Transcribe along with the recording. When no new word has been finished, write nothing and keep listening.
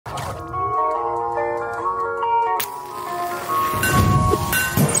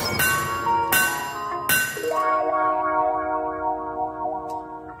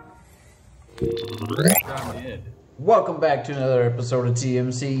Welcome back to another episode of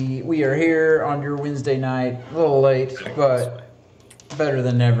TMC. We are here on your Wednesday night, a little late, but better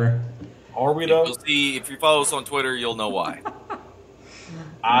than never. Are we though? You'll see, if you follow us on Twitter, you'll know why.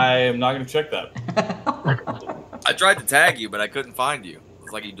 I am not going to check that. I tried to tag you, but I couldn't find you.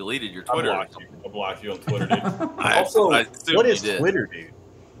 It's like you deleted your Twitter. I blocked you on Twitter, dude. Also, what is Twitter, dude?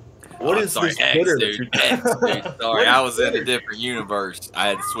 What is sorry, this X, Twitter dude. that X, dude. Sorry, I was in a different universe. I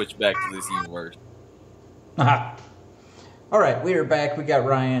had to switch back to this universe. All right, we are back. We got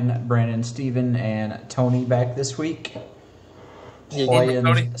Ryan, Brandon, Steven, and Tony back this week.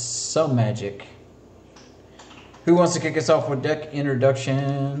 Playing some Magic. Who wants to kick us off with deck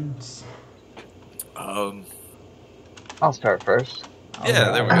introductions? I'll start first.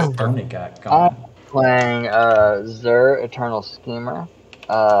 Yeah, there we go. Tony got going. I'm playing Zur, Eternal Schemer.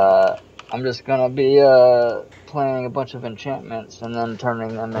 I'm just gonna be playing a bunch of enchantments and then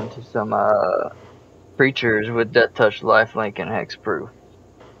turning them into some creatures with Death Touch, Lifelink, and Hexproof.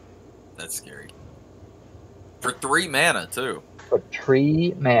 That's scary. For 3 mana, too. For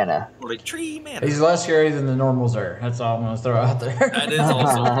 3 mana. For 3 mana. He's less scary than the normal Zur. That's all I'm going to throw out there. That is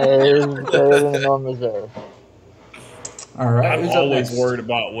also. It is better than the normal Zur. All right. I'm always worried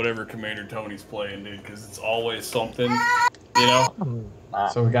about whatever commander Tony's playing, dude, because it's always something, you know?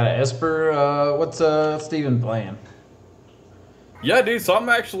 So we got an Esper. What's Steven playing? Yeah, dude, so I'm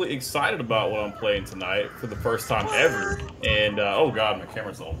actually excited about what I'm playing tonight for the first time ever. And, oh god, my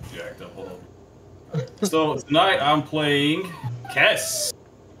camera's all jacked up. Hold on. So tonight I'm playing Kess,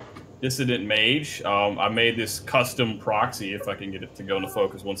 Dissident Mage. I made this custom proxy, if I can get it to go into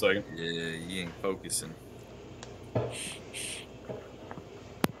focus. 1 second. Yeah, you ain't focusing.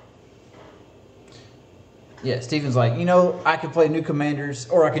 Yeah, Steven's like, you know, I could play new commanders,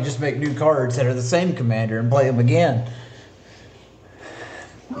 or I could just make new cards that are the same commander and play them again.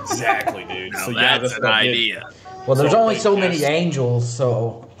 Exactly, dude. Now So yeah, that's an what I did. idea. Well, there's So only play so Kess. many angels,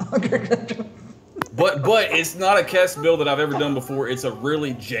 so... But it's not a Kess build that I've ever done before. It's a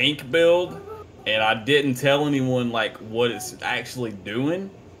really jank build, and I didn't tell anyone like what it's actually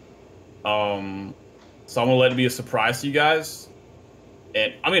doing. So I'm gonna let it be a surprise to you guys.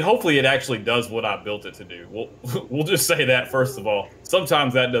 And I mean, hopefully it actually does what I built it to do. We'll just say that first of all.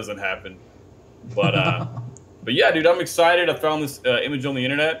 Sometimes that doesn't happen, but yeah, dude, I'm excited. I found this image on the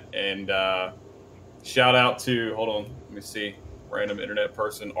internet, and shout out to let me see. Random internet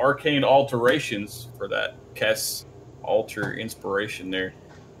person, Arcane Alterations, for that Kess alter inspiration there.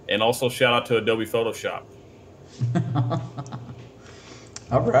 And also shout out to Adobe Photoshop.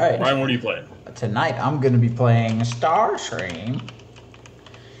 All right. Ryan, what are you playing? Tonight I'm going to be playing Starscream,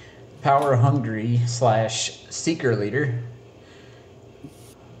 Power Hungry / Seeker Leader.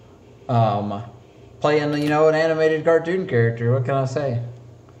 Playing, you know, an animated cartoon character. What can I say?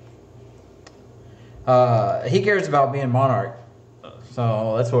 He cares about being Monarch.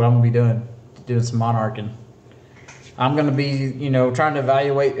 So that's what I'm going to be doing some monarching. I'm going to be, you know, trying to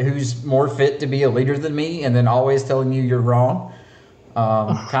evaluate who's more fit to be a leader than me, and then always telling you you're wrong.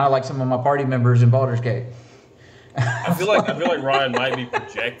 Kind of like some of my party members in Baldur's Gate. I feel like Ryan might be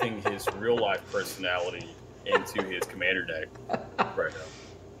projecting his real life personality into his commander deck right now.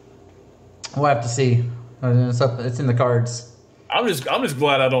 We'll have to see. It's in the cards. I'm just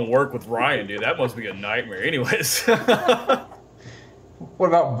glad I don't work with Ryan, dude. That must be a nightmare. Anyways. What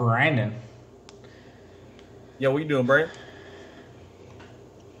about Brandon? Yeah, what you doing, Brandon?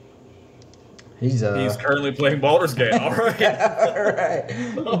 He's currently playing Baldur's Gate. All right.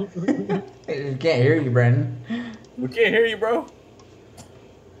 All right. We can't hear you, Brandon. We can't hear you, bro.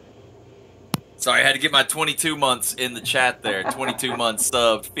 Sorry, I had to get my 22 months in the chat there. 22 months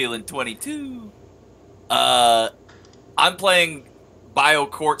subbed, feeling 22. I'm playing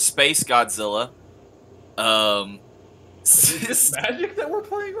BioCourt Space Godzilla. Is this Magic that we're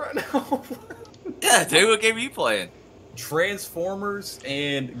playing right now? Yeah, dude, what game are you playing? Transformers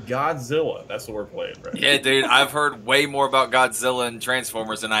and Godzilla. That's what we're playing right now. Yeah, dude, I've heard way more about Godzilla and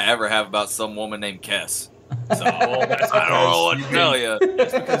Transformers than I ever have about some woman named Kess. So, I don't know what to tell you.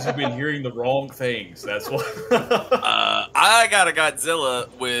 That's because you've been hearing the wrong things. That's why. I got a Godzilla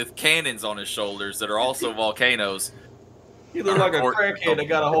with cannons on his shoulders that are also volcanoes. You look like a crackhead that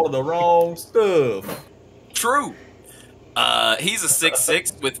got a hold of the wrong stuff. True. He's a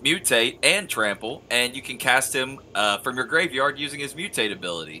 6/6 with Mutate and Trample, and you can cast him from your graveyard using his Mutate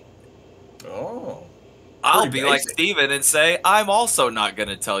ability. Oh. I'll be like Steven and say, I'm also not going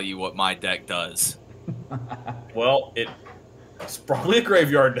to tell you what my deck does. Well, it's probably a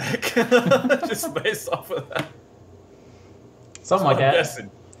graveyard deck, just based off of that. Something like that. Guessing.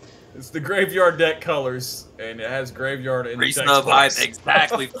 It's the graveyard deck colors, and it has graveyard in the Resub hype,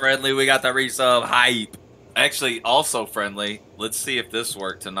 exactly, friendly. We got the resub hype. Actually, also friendly. Let's see if this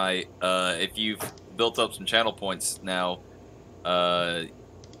worked tonight. If you've built up some channel points now,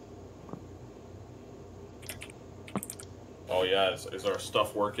 Oh yeah, is our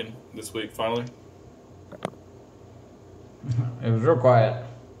stuff working this week finally? It was real quiet.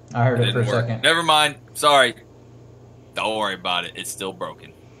 I heard it for a second. Never mind. Sorry. Don't worry about it. It's still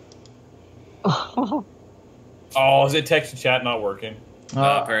broken. Oh, is it text to chat not working?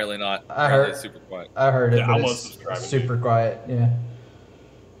 Apparently not. Apparently it's super quiet. I heard it, Yeah, but I'm it's super quiet. Yeah.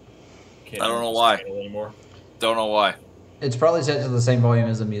 I don't know why. Anymore. Don't know why. It's probably set to the same volume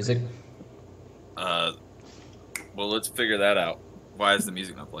as the music. Well, let's figure that out. Why is the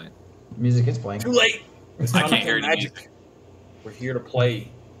music not playing? Music is playing. Too late. It's I time can't to hear play the Magic. music. We're here to play.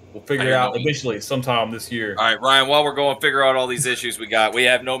 We'll figure it out eventually, sometime this year. All right, Ryan. While we're going, figure out all these issues we got. We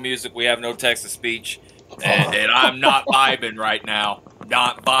have no music. We have no text to speech, and I'm not vibing right now.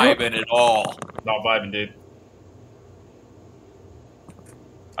 Not vibing at all. Not vibing, dude.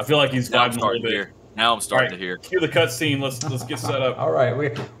 I feel like he's vibing a little bit. Now I'm starting to hear. Cue the cutscene. Let's get set up. All right,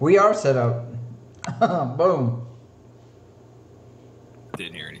 we are set up. Boom.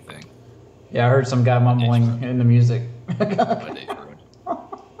 Didn't hear anything. Yeah, I heard some guy mumbling in the music. My day's ruined.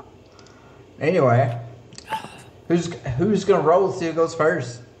 Anyway, who's gonna roll? Let's see who goes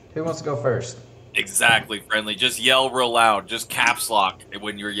first. Who wants to go first? Exactly, friendly. Just yell real loud. Just caps lock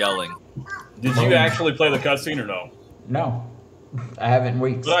when you're yelling. Did you actually play the cutscene or no? No, I haven't in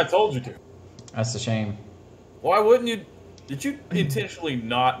weeks. But I told you to. That's a shame. Why wouldn't you? Did you intentionally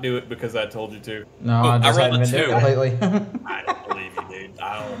not do it because I told you to? No, I just haven't been doing it lately. I don't believe you, dude.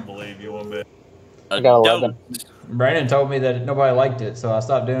 I don't believe you one bit. I got 11. Brandon told me that nobody liked it, so I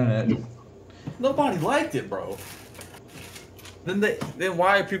stopped doing it. Nobody liked it, bro. Then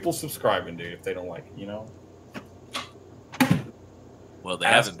why are people subscribing, dude? If they don't like it, you know. Well, they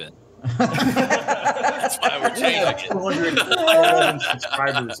haven't been. That's why we're changing it. 211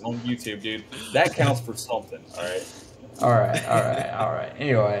 subscribers on YouTube, dude. That counts for something, all right? All right.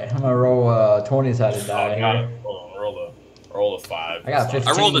 Anyway, I'm gonna roll 20-sided die here. Hold on, roll a 5. I got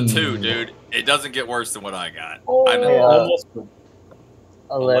 15. I rolled a 2, dude. It doesn't get worse than what I got. Oh, I'm almost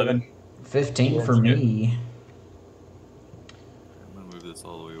 11. 15 for me. I'm gonna move this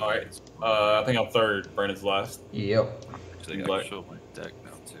all the way over. All right. I think I'm third. Brandon's last. Yep. Actually, I can show my deck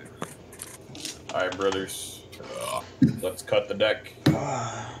now too. All right, brothers. Let's cut the deck.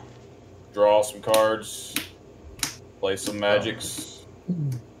 Draw some cards. Play some magics.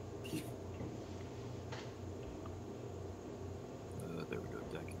 There we go.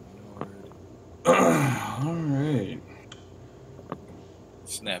 Deck in the yard. All right.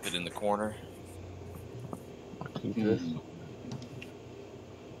 Snap it in the corner. Keep this.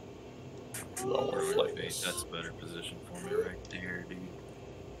 That's a better position for me right there, dude.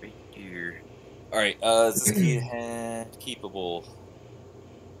 Right here. Alright, is this key to hand keepable?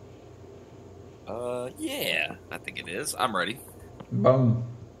 Yeah, I think it is. I'm ready. Boom.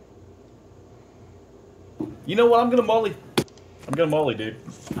 You know what? I'm gonna molly, dude.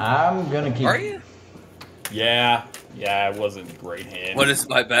 I'm gonna keep. Are you? Yeah, it wasn't a great hand. What is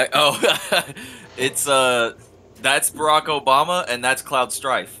my back? Oh, it's, that's Barack Obama, and that's Cloud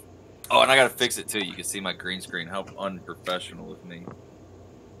Strife. Oh, and I gotta fix it, too. You can see my green screen. How unprofessional of me.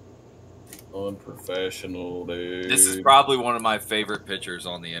 Unprofessional, dude. This is probably one of my favorite pictures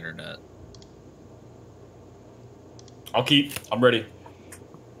on the internet. I'll keep. I'm ready.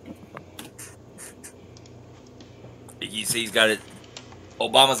 You see, he's got it.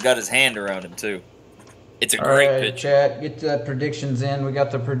 Obama's got his hand around him, too. It's a great picture. Chat, get the predictions in. We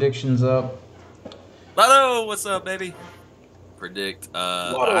got the predictions up. Lotto, what's up, baby? Predict.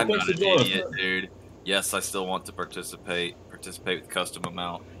 Lotto, I'm thanks not for an joining idiot, dude. Yes, I still want to participate with custom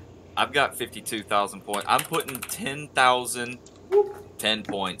amount. I've got 52,000 points. I'm putting 10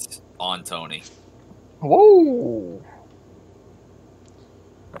 points on Tony. Whoa!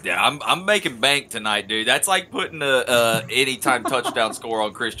 Yeah, I'm making bank tonight, dude. That's like putting a anytime touchdown score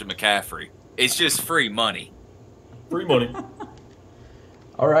on Christian McCaffrey. It's just free money. Free money.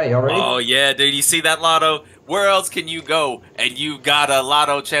 All right, y'all ready? Oh yeah, dude. You see that Lotto? Where else can you go? And you got a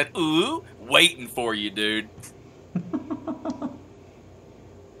Lotto chat waiting for you, dude.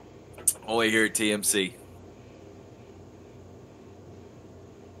 Only here at TMC.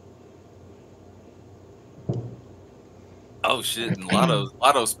 Oh shit! And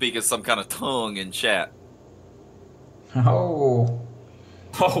Lotto speaking some kind of tongue in chat. Oh.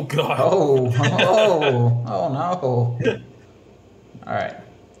 Oh god. Oh no. All right.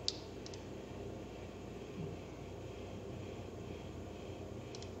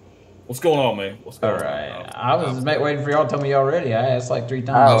 What's going on, man? What's going All right. on? I was waiting for y'all to tell me y'all ready. I asked like 3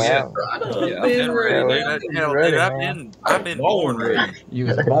 times. Oh, yeah. I've been ready, dude. I've been born ready. You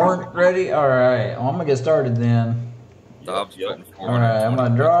was born ready? All right. Well, I'm going to get started then. All right, I'm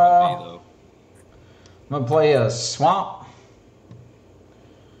going to draw. I'm going to play a swamp.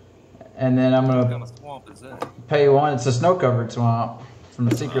 And then I'm going to swamp is that? Pay 1. It's a snow-covered swamp from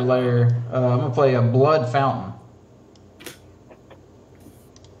the secret lair. I'm going to play a blood fountain.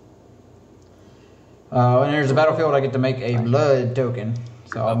 When there's a battlefield, I get to make a blood token.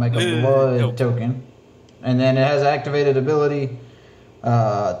 So I'll make a blood token. And then it has activated ability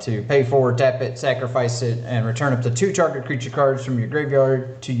to pay 4, tap it, sacrifice it, and return up to 2 target creature cards from your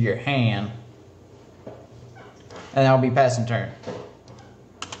graveyard to your hand. And I'll be passing turn.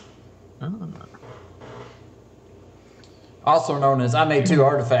 Also known as I made 2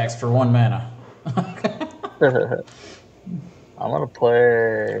 artifacts for 1 mana. I'm going to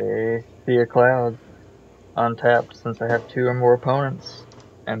play Sea of Clouds untapped since I have 2 or more opponents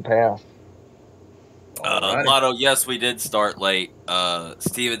and pass. Lotto, yes, we did start late.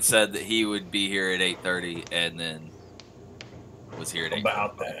 Steven said that he would be here at 8:30 and then was here at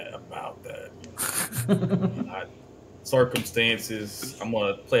 8:30. About that. Circumstances. I'm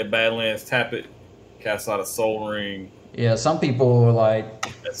going to play a Badlands, tap it, cast out a Soul Ring. Yeah, some people are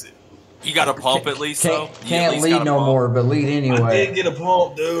like... That's it. You got a pump at least, though? Can't lead no more, but lead anyway. I did get a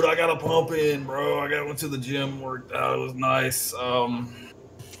pump, dude. I got a pump in, bro. I went to the gym, worked out. It was nice.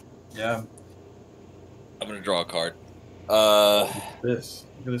 Yeah. I'm going to draw a card. Look at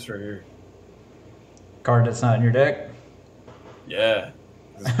this right here. Card that's not in your deck? Yeah.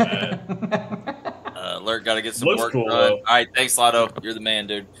 This is bad. Alert, got to get some Looks work cool, done. though. All right, thanks, Lotto. You're the man,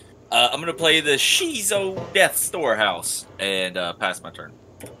 dude. I'm going to play the Shizo Death Storehouse and pass my turn.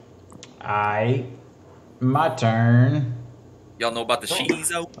 My turn. Y'all know about the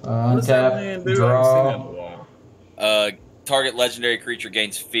Shizo? Untap, draw. Target legendary creature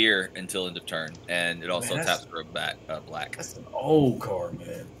gains fear until end of turn, and it also taps for a black. That's an old card,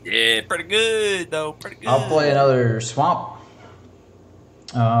 man. Yeah, pretty good, though. Pretty good. I'll play another swamp.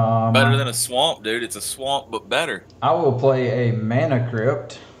 Better than a swamp, dude. It's a swamp, but better. I will play a mana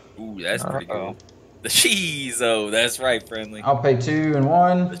crypt. Ooh, that's pretty good. The Shizo. That's right, friendly. I'll pay 2 and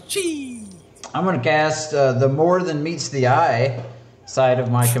 1. The cheese. I'm going to cast the more than meets the eye side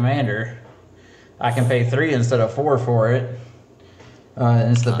of my commander. I can pay 3 instead of 4 for it.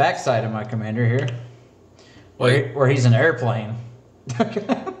 And it's the back side of my commander here. Where he's an airplane. I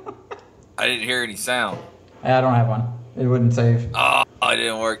didn't hear any sound. I don't have one. It wouldn't save. Oh, it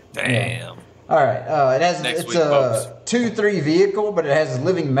didn't work. Damn. Yeah. All right. It's a 2/3 vehicle, but it has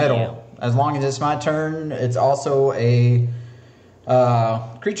living metal. Yeah. As long as it's my turn, it's also a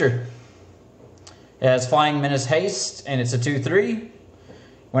creature. It has Flying Menace Haste, and it's a 2/3.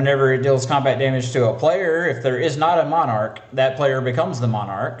 Whenever it deals combat damage to a player, if there is not a monarch, that player becomes the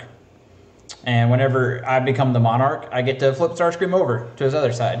monarch. And whenever I become the monarch, I get to flip Starscream over to his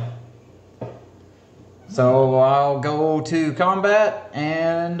other side. So I'll go to combat,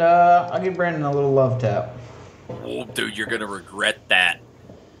 and I'll give Brandon a little love tap. Oh, dude, you're going to regret that.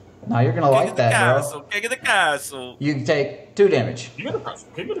 No, you're going to like that, bro. King of the castle. You can take 2 damage. King of the castle.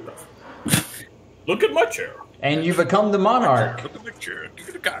 Look at my chair. And you become the monarch. Look at my chair. King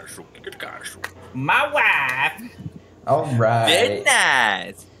of the castle. King of the castle. My wife. All right. Very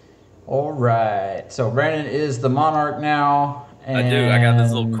nice. All right. So Brandon is the monarch now. And, I do. I got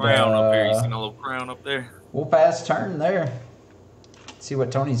this little crown up here. You see my little crown up there? We'll pass turn there. See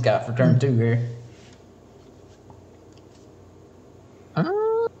what Tony's got for turn 2 here.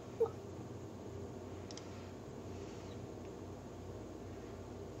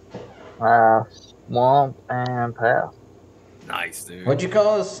 Swamp and pass. Nice, dude. What'd you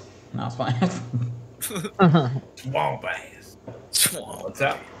call us? No, it's fine. Swamp ass. Swamp. What's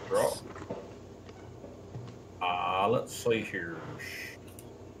that? Draw. Let's see here.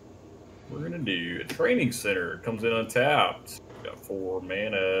 We're gonna do a training center. It comes in untapped. Got 4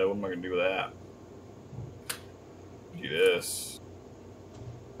 mana. What am I gonna do with that? Do this.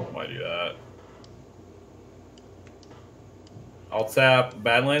 Might do that. I'll tap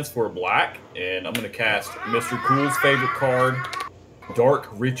Badlands for a black, and I'm gonna cast Mr. Cool's favorite card, Dark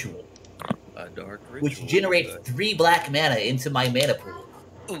Ritual. A dark ritual. Which generates 3 black mana into my mana pool.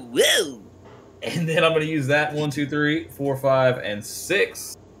 Whoa! And then I'm gonna use that 1, 2, 3, 4, 5, and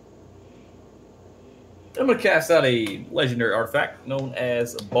 6. I'm gonna cast out a legendary artifact known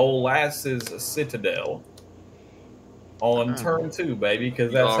as Bolas's Citadel on turn 2, baby,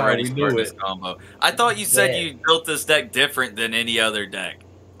 because that's how we do it. Combo. I thought you said you built this deck different than any other deck.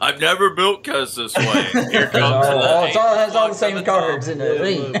 I've never built Kess this way. Here comes it has all the same cards in it.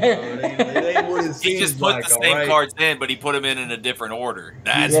 He just put the same cards in, but he put them in a different order.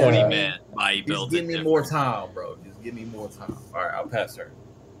 That's what he meant by he built it. Just give me more time, bro. Just give me more time. All right, I'll pass her.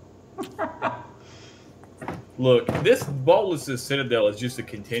 Look, this Bolas' Citadel is just a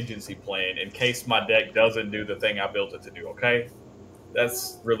contingency plan in case my deck doesn't do the thing I built it to do, okay?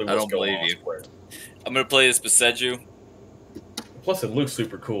 That's really what's going on. I'm going to play this Beseju. Plus, it looks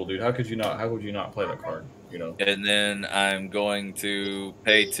super cool, dude. How would you not play that card? You know. And then I'm going to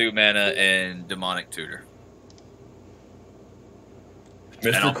pay 2 mana and Demonic Tutor.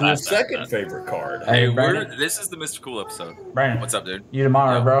 Mr. Cool's second favorite card. Hey, this is the Mr. Cool episode. Brandon, what's up, dude? You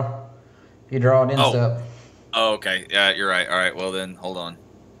tomorrow, bro. You draw it in step. Oh, okay. Yeah, you're right. All right. Well, then hold on.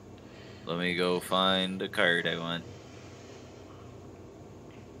 Let me go find the card I want.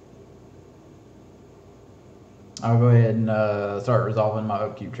 I'll go ahead and start resolving my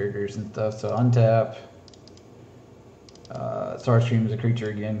upkeep triggers and stuff. So untap. Starscream is a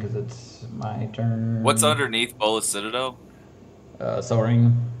creature again because it's my turn. What's underneath Bolas Citadel?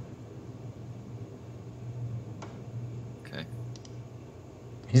 Soaring. Okay.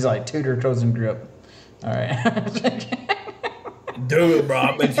 He's like Tutor Chosen Grip. All right. Do it, bro.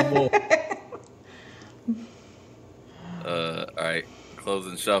 I bet you will. All right. Close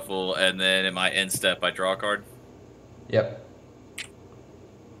and shuffle, and then in my end step, I draw a card. Yep.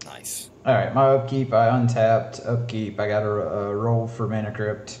 Nice. All right, my upkeep, I untapped. Upkeep, I got a roll for Mana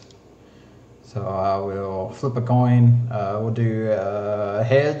Crypt. So I will flip a coin. We'll do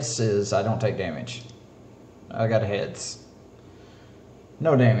heads, is I don't take damage. I got a heads.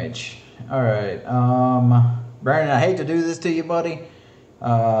 No damage. All right. Brandon, I hate to do this to you, buddy.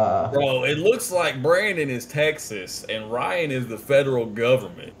 Bro, it looks like Brandon is Texas and Ryan is the federal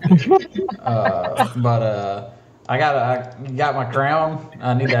government. But I got my crown.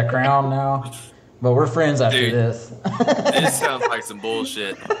 I need that crown now. But we're friends after this. This sounds like some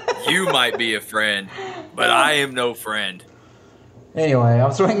bullshit. You might be a friend, but I am no friend. Anyway,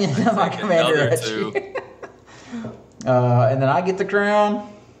 I'm swinging my commander at you. And then I get the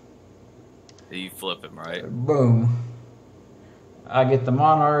crown. You flip him, right? Boom. I get the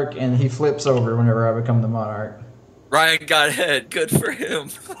monarch, and he flips over whenever I become the monarch. Ryan got ahead. Good for him.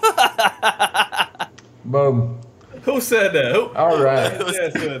 Boom. Who said that? Who? All right. Who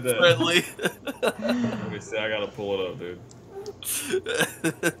said that? Friendly. Let me see. I gotta pull it up, dude.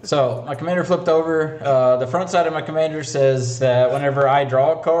 So my commander flipped over. The front side of my commander says that whenever I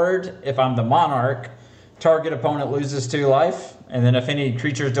draw a card, if I'm the monarch, target opponent loses 2 life, and then if any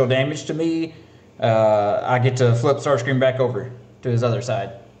creatures deal damage to me, I get to flip Starscream back over to his other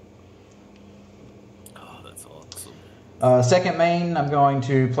side. Oh, that's awesome. Second main, I'm going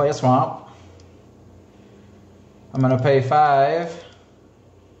to play a swamp. I'm going to pay 5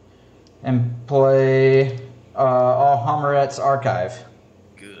 and play Alhammaret's Archive.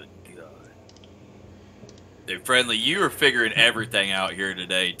 Good God. Dude, Friendly, you are figuring everything out here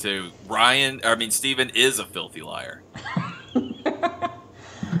today, too. Steven is a filthy liar.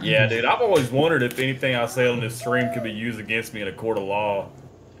 Yeah, dude, I've always wondered if anything I say on this stream could be used against me in a court of law.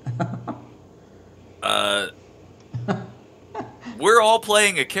 We're all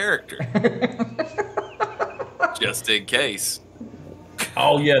playing a character. Just in case.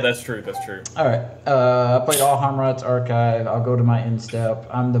 Oh, yeah, that's true. That's true. All right. I played Alhammaret's Archive. I'll go to my end step.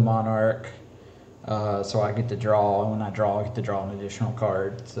 I'm the monarch. So I get to draw. And when I draw, I get to draw an additional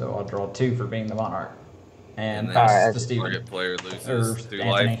card. So I'll draw 2 for being the monarch. And pass to Steven. Target player loses 2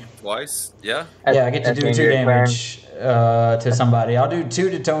 life twice. Yeah? Yeah, I get to do 2 damage to somebody. I'll do 2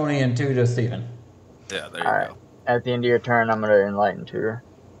 to Tony and 2 to Steven. Yeah, there you go. At the end of your turn, I'm going to Enlighten Tutor.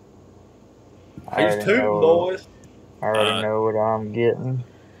 He's 2, boys. I already know what I'm getting.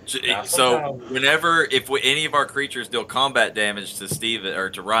 So whenever, if any of our creatures deal combat damage to Steven or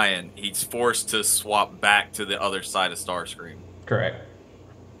to Ryan, he's forced to swap back to the other side of Starscream. Correct.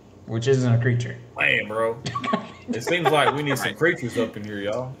 Which isn't a creature. Man, bro. It seems like we need some creatures up in here,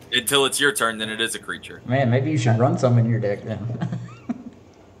 y'all. Until it's your turn, then it is a creature. Man, maybe you should run some in your deck then.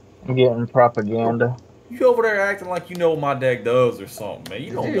 I'm getting Propaganda. You over there acting like you know what my deck does or something, man.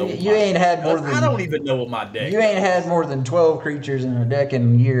 You don't know what you ain't had more than... I don't even know what my deck You ain't had more than 12 creatures in a deck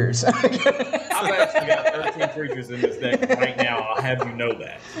in years. I've actually got 13 creatures in this deck right now. I'll have you know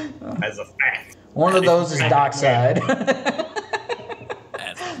that as a fact. One of those is Dockside.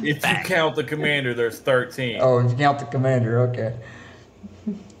 If you count the commander, there's 13. Oh, if you count the commander, okay.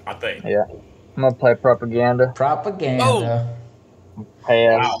 I think. Yeah. I'm going to play Propaganda. Propaganda. Oh.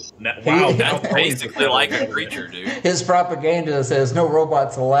 Pass. Wow, that's basically like a creature, dude. His propaganda says no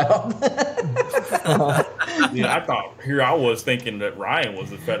robots allowed. Dude, I thought here I was thinking that Ryan was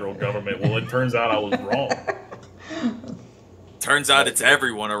the federal government. Well, it turns out I was wrong. Turns out it's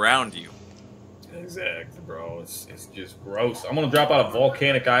everyone around you. Exactly, bro. It's just gross. I'm gonna drop out of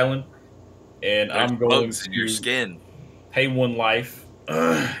Volcanic Island, and There's I'm going bugs in to your skin. pay 1 life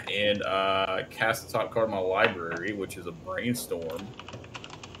and cast the top card of my library, which is a Brainstorm.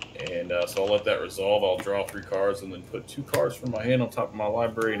 And so I'll let that resolve. I'll draw 3 cards and then put 2 cards from my hand on top of my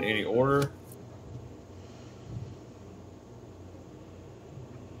library in any order.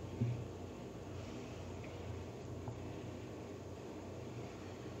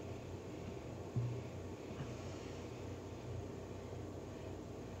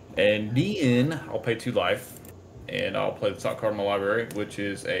 And then I'll pay 2 life, and I'll play the top card of my library, which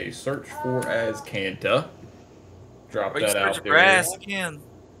is a Search for Azcanta. Drop that out there. Grass again.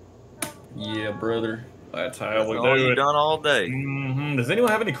 Yeah, brother. That's how That's we all do you've it. done all day. Does anyone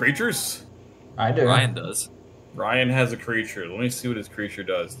have any creatures? I do. Ryan does. Ryan has a creature. Let me see what his creature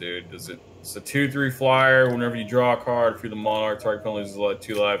does, dude. It's a 2/3 flyer. Whenever you draw a card, if you're the monarch, target penalty is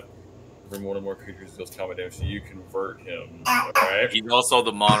 2 life. Bring 1 or more creatures deals combat damage, so you convert him. Alright. He's also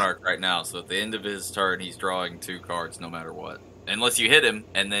the monarch right now, so at the end of his turn, he's drawing 2 cards no matter what. Unless you hit him,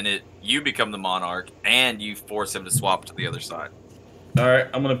 and then you become the monarch, and you force him to swap to the other side. Alright,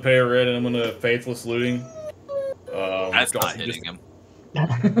 I'm gonna pay a red, and I'm gonna Faithless Looting. That's not hitting him.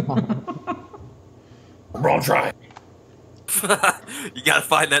 Wrong try. You gotta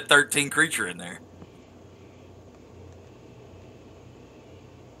find that 13 creature in there.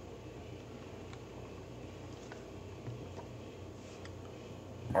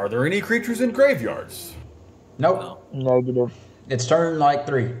 Are there any creatures in graveyards? Nope. No. Negative. It's turn like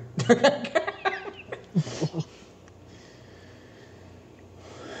 3.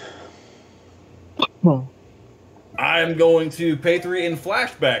 I'm going to pay 3 in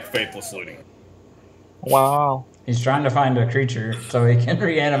flashback Faithless Looting. Wow. He's trying to find a creature so he can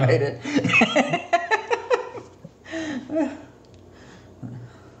reanimate it.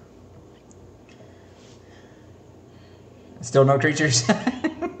 Still no creatures?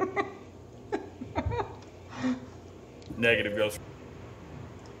 Negative goes.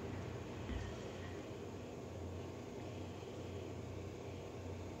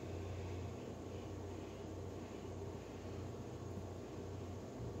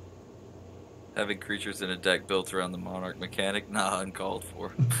 Having creatures in a deck built around the monarch mechanic, nah, uncalled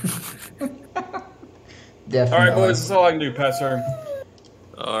for. Definitely. Alright, boys, that's all I can do. Pass turn.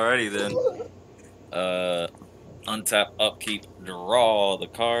 Alrighty then. Untap, upkeep, draw the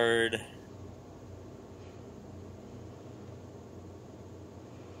card.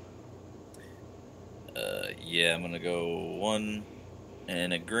 Yeah, I'm gonna go 1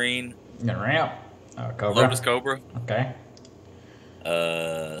 and a green. You gonna ramp? Cobra. Lotus Cobra. Okay.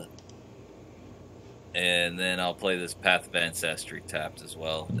 And then I'll play this Path of Ancestry tapped as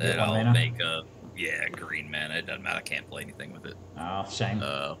well. Get And 1 I'll mana? make a green mana. It doesn't matter. I can't play anything with it. Oh, shame.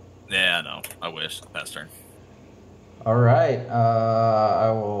 Yeah, no. I wish. Pass turn. All right.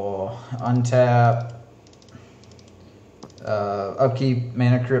 I will untap. Upkeep,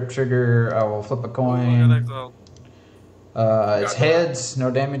 mana crypt trigger. I will flip a coin. It's heads,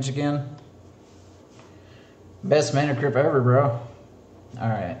 no damage again. Best mana crypt ever, bro. All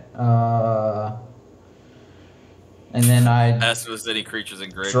right. And then I As with any creatures in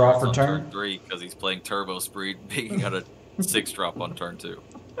graveyards draw for on turn? 3 because he's playing Turbo Spree, being out a 6-drop on turn 2.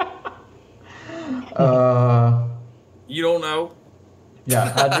 You don't know.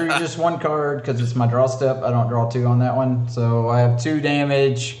 Yeah, I drew just 1 card because it's my draw step. I don't draw 2 on that one. So I have 2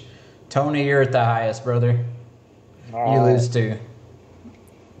 damage. Tony, you're at the highest, brother. You lose 2.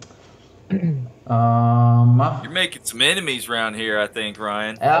 You're making some enemies around here, I think,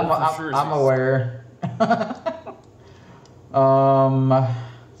 Ryan. I'm aware.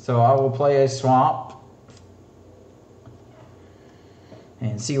 So I will play a swamp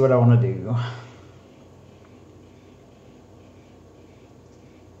and see what I want to do.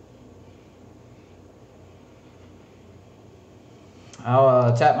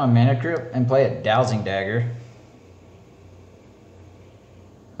 I'll tap my mana crypt and play a Dowsing Dagger.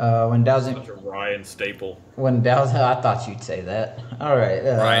 When dowsing, Such a Ryan staple. I thought you'd say that. All right.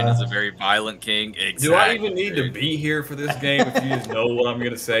 Ryan is a very violent king. Exactly. Do I even need to be here for this game if you just know what I'm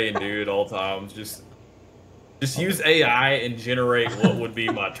gonna say and do it all times? Just use AI and generate what would be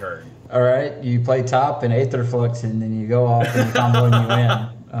my turn. All right. You play top and Aetherflux, and then you go off and you combo and you win.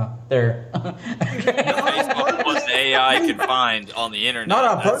 Oh, there. Based on what the AI can find on the internet. Not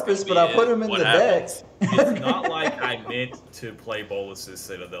on that's purpose, gonna but be I put them in what the happens. decks. It's not like I meant to play Bolus's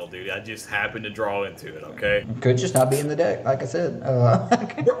Citadel, dude. I just happened to draw into it, okay? Could just not be in the deck, like I said. How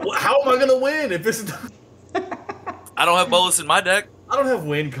am I gonna win if it's not... I don't have Bolus in my deck. I don't have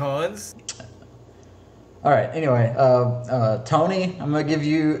win cons. All right. Anyway, Tony, I'm gonna give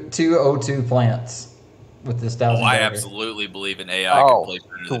you 2 O2 plants with this 1,000. I absolutely believe an AI can play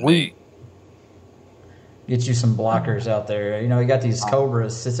better than me. Get you some blockers out there. You know, you got these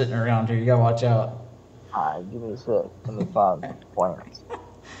cobras sitting around here. You gotta watch out. Alright, give me 6. Give me 5 points.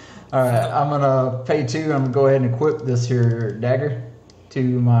 All right, I'm gonna pay 2. I'm gonna go ahead and equip this here dagger to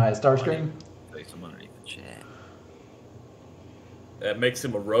my Starscream. Place him underneath the chat. That makes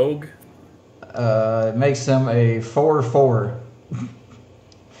him a rogue. It makes him a 4/4.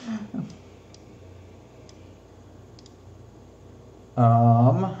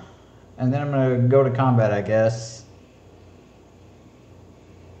 And then I'm gonna go to combat, I guess.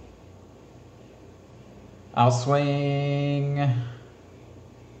 I'll swing.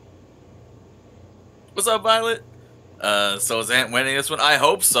 What's up, Violet? So is Ant winning this one? I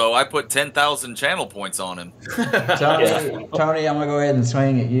hope so. I put 10,000 channel points on him. Tony, I'm gonna go ahead and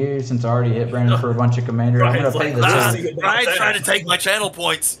swing at you since I already hit Brandon for a bunch of commander. I'm gonna pay the 2. Ryan's trying to take my channel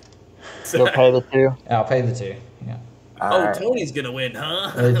points. You'll pay the 2? I'll pay the 2. Yeah. Oh, Tony's gonna win,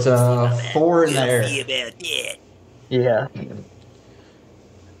 huh? It's 4 in there. Yeah.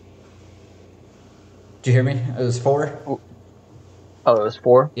 Did you hear me? It was 4. Oh, it was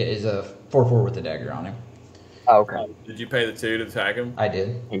 4? Yeah, it's a 4/4 with the dagger on him. Oh, okay. Did you pay the 2 to attack him? I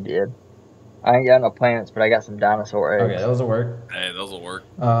did. He did. I ain't got no planets, but I got some dinosaur eggs. Okay, those will work. Hey, those will work.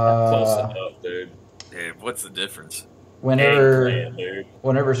 Close enough, dude. Hey, what's the difference? Whenever Damn,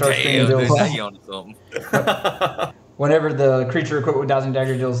 Starscream deals, dude, now you onto something. whenever the creature equipped with Dowsing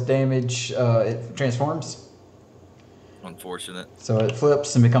Dagger deals damage, it transforms. Unfortunate. So it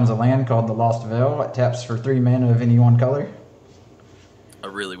flips and becomes a land called the Lost Veil. It taps for 3 mana of any one color. I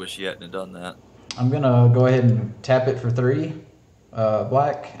really wish you hadn't have done that. I'm gonna go ahead and tap it for 3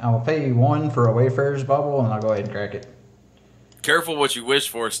 black. I will pay 1 for a Wayfarer's Bubble, and I'll go ahead and crack it. Careful what you wish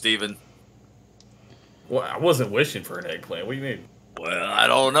for, Steven. Well, I wasn't wishing for an eggplant. What do you mean? Well, I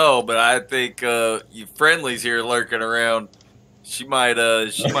don't know, but I think you friendlies here lurking around. She might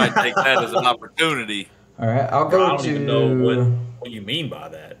take that as an opportunity. All right, I'll I go don't even know what you mean by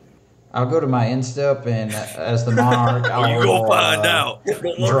that. I'll go to my end step, and as the Monarch, I'll You go find out.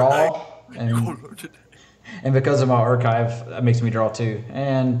 draw, and because of my archive, that makes me draw 2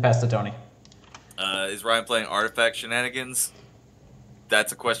 and pass to Tony. Is Ryan playing artifact shenanigans?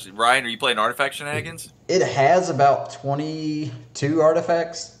 That's a question. Ryan, are you playing artifact shenanigans? It has about 22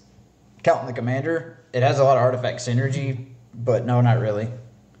 artifacts, counting the commander. It has a lot of artifact synergy, but no, not really.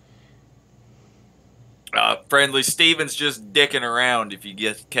 Friendly Steven's just dicking around if you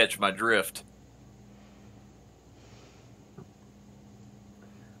catch my drift.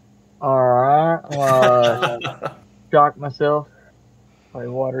 Alright, well, shock myself. Play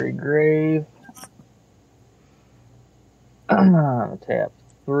Watery Grave. Tap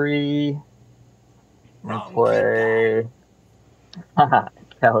 3. And play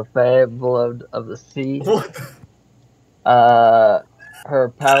Caliphate, Beloved of the Sea. Her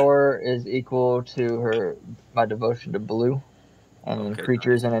power is equal to my devotion to blue. And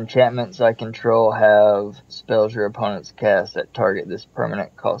creatures and enchantments I control have spells your opponents cast that target this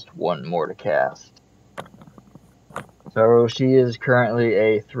permanent cost 1 more to cast. So she is currently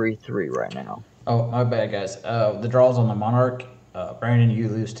a 3/3 right now. Oh, my bad, guys. The draws on the Monarch. Brandon, you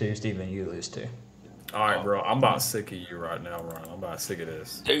lose 2. Steven, you lose 2. All right, bro. I'm about sick of you right now, Ron. I'm about sick of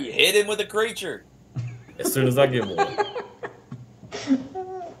this. Dude, hit him with a creature. As soon as I get one.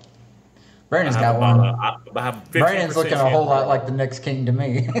 Brandon's got one. Brandon's looking a whole lot like the next king to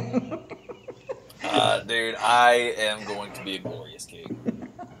me. Dude, I am going to be a glorious king.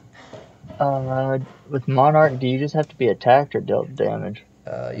 With Monarch, do you just have to be attacked or dealt damage?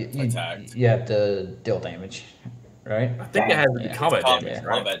 You have to deal damage, right? I think it has to be combat damage,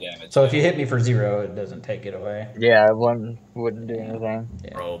 right? Combat damage. So if you hit me for 0, it doesn't take it away. Yeah, one wouldn't do anything.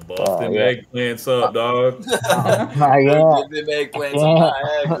 Yeah. Bro, buff them eggplants up, dog. Give them eggplants on my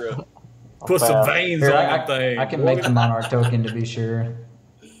aggro. Put some veins Here, on that thing. I can make the Monarch token to be sure.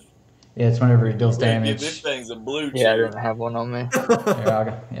 Yeah, it's whenever it deals Give damage. this thing's a blue Yeah, I cheer. didn't have one on me.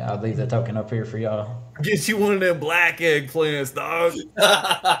 I'll leave the token up here for y'all. Get you one of them black eggplants, dog.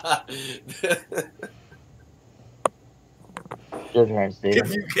 Your turn, Steven.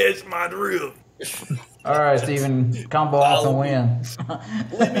 If you catch my drift. All right, Steven, combo off and win.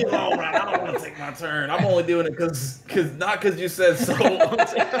 Leave me alone, Ryan. I don't want to take my turn. I'm only doing it not because you said so.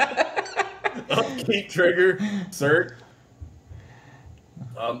 Upkeep trigger, sir.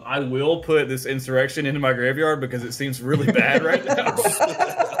 I will put this insurrection into my graveyard because it seems really bad right now.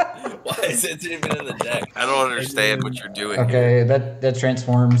 Why is it even in the deck? I don't understand what you're doing. Okay, that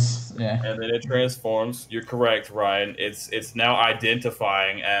transforms Yeah. And then it transforms. You're correct, Ryan. It's now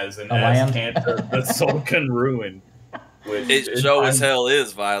identifying as an land. Azcanta, the Sunken Ruin. Which It sure as hell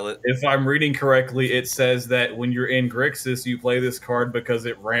is, Violet. If I'm reading correctly, it says that when you're in Grixis, you play this card because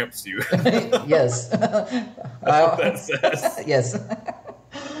it ramps you. Yes. That's what that says. Yes.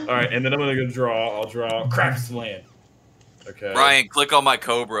 All right, and then I'm going to go draw. I'll draw Craft's Land. Okay. Ryan, click on my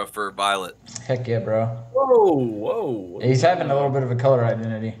Cobra for Violet. Heck yeah, bro. Whoa. He's having a little bit of a color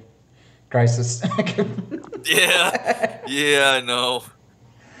identity crisis. Yeah, I know.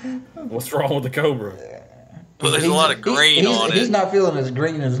 What's wrong with the Cobra? Well, there's a lot of green on it. He's not feeling as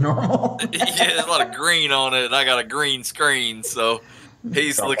green as normal. Yeah, there's a lot of green on it, and I got a green screen, so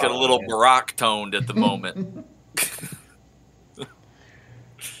he's looking a little Baroque toned at the moment.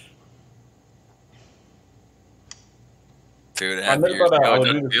 Dude, I'm going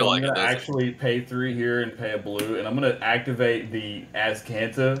to to actually pay 3 here and pay a blue, and I'm going to activate the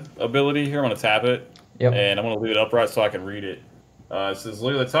Azcanta ability here. I'm going to tap it, and I'm going to leave it upright so I can read it. It says,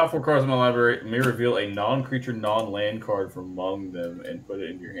 look at the top 4 cards in my library. May reveal a non-creature, non-land card from among them and put it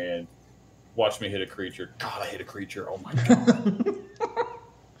in your hand. Watch me hit a creature. God, I hit a creature. Oh, my God.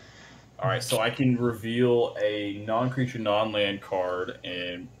 All right, so I can reveal a non-creature, non-land card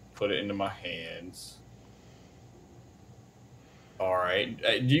and put it into my hands. All right.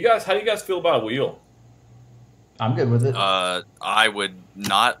 How do you guys feel about a wheel? I'm good with it. I would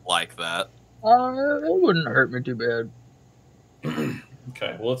not like that. It wouldn't hurt me too bad.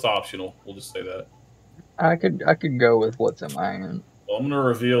 Okay, well, it's optional. We'll just say that. I could go with what's in my hand. Well, I'm going to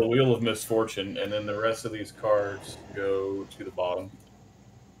reveal Wheel of Misfortune, and then the rest of these cards go to the bottom.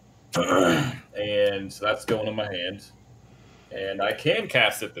 And so that's going in my hand. And I can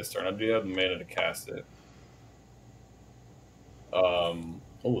cast it this turn. I do have the mana to cast it.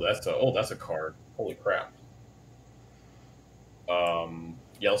 That's a card. Holy crap.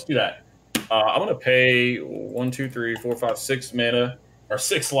 Yeah, let's do that. I'm gonna pay 1, 2, 3, 4, 5, 6 mana or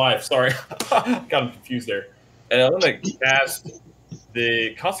 6 life. Sorry, got confused there. And I'm gonna cast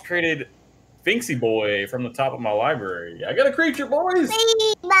the Consecrated Finksy Boy from the top of my library. I got a creature, boys.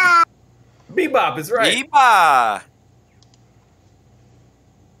 Bebop. Bebop is right. Bebop.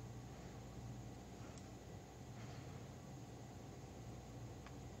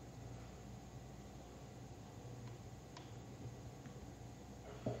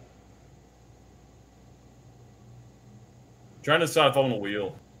 Trying to decide if I want a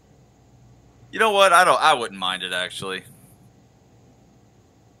wheel. You know what? I wouldn't mind it actually.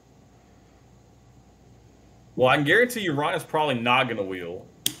 Well, I can guarantee you Ryan is probably not going to wheel.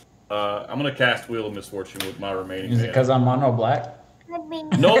 I'm going to cast Wheel of Misfortune with my remaining. Is it because I'm mono black?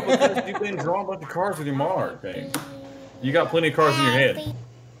 No, because you've been drawing a bunch of cards with your Monarch thing. You got plenty of cards in your head.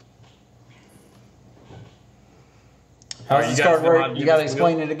 How's this card work? You got to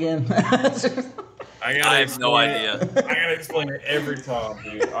explain it again. I have no idea. I gotta explain it every time,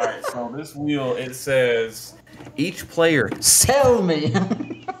 dude. All right, so this wheel, it says each player sell me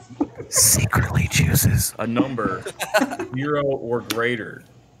secretly chooses a number 0 or greater.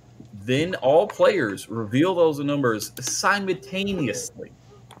 Then all players reveal those numbers simultaneously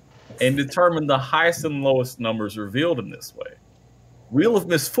and determine the highest and lowest numbers revealed in this way. Wheel of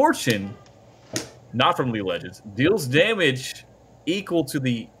Misfortune, not from League of Legends, deals damage equal to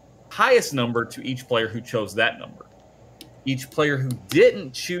the highest number to each player who chose that number. Each player who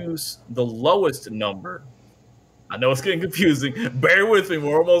didn't choose the lowest number, I know it's getting confusing, bear with me,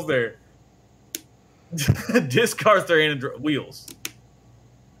 we're almost there, discards their hand and wheels.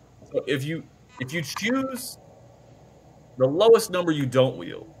 So if you choose the lowest number, you don't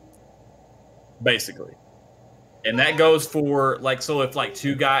wheel, basically. And that goes for, like, so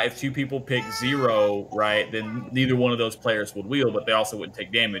if two people pick 0, right, then neither one of those players would wheel, but they also wouldn't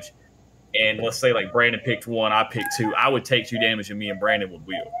take damage. And let's say, like, Brandon picked 1, I picked 2. I would take 2 damage, and me and Brandon would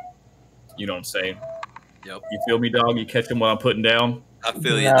wheel. You know what I'm saying? Yep. You feel me, dog? You catch him while I'm putting down? I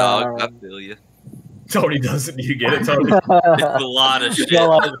feel you, dog. I feel you. Tony doesn't. You get it, Tony? It's a lot of shit.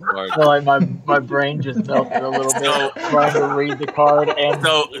 Like my brain just melted a little bit trying to read the card. And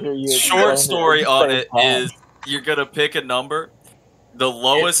so, short story on it is you're going to pick a number. The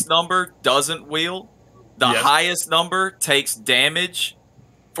lowest number doesn't wheel. The highest number takes damage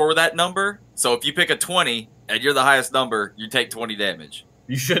for that number. So if you pick a 20 and you're the highest number, you take 20 damage.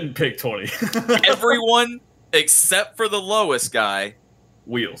 You shouldn't pick 20. Everyone except for the lowest guy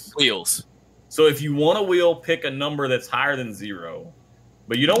wheels. So if you want to wheel, pick a number that's higher than 0.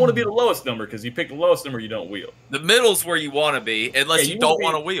 But you don't want to be the lowest number, because you pick the lowest number, you don't wheel. The middle's where you want to be, unless you don't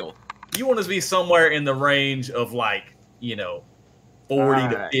want to wheel. You want to be somewhere in the range of, like, 40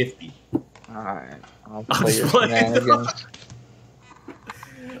 to 50. All right. I'll play your shenanigans.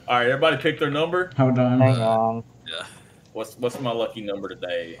 All right, everybody pick their number. Hold on. Hang on. Yeah. What's my lucky number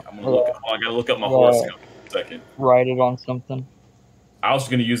today? I'm gonna look. I gotta look up my horoscope in a second. Write it on something. I was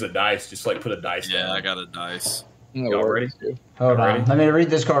gonna use a dice, just like put a dice. Yeah, down. I got a dice. Y'all ready? Hold on. Let me read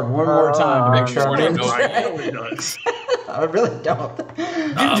this card one more time to make sure I'm doing this Right. right. I really don't.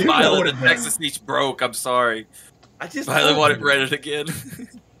 Violet and Texas each broke. I'm sorry. I just Violet wanted read it again.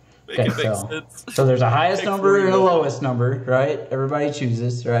 Make Okay, it make sense. so there's a highest Pick number three. and a lowest number, right? Everybody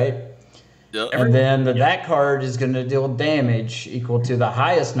chooses, right? Yep. And then that card is going to deal damage equal to the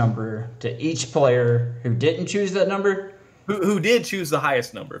highest number to each player who didn't choose that number. Who did choose the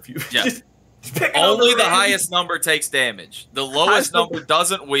highest number? If you Yeah. just pick Only the another highest number takes damage. The lowest number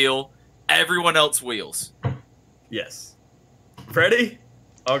doesn't wheel. Everyone else wheels. Yes. Ready?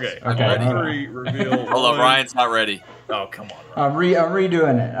 Okay. Okay, Ready? hold on. Reveal. Hold on, Ryan's not ready. Oh, come on. Ryan. I'm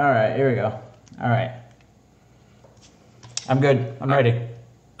redoing it. All right, here we go. All right. I'm good. I'm ready.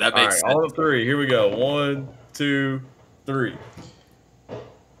 That All makes right, sense. all of three. Here we go. 1, 2, 3. Can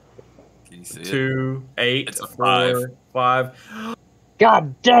you see it? 2, 8, It's a 4, 5.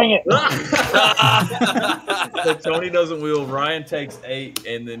 God dang it! So Tony doesn't wheel. Ryan takes 8,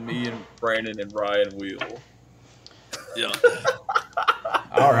 and then me and Brandon and Ryan wheel. Yeah.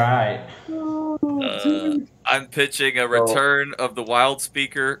 All right. I'm pitching a return of the Wild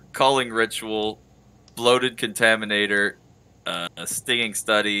Speaker, Calling Ritual, Bloated Contaminator, a Stinging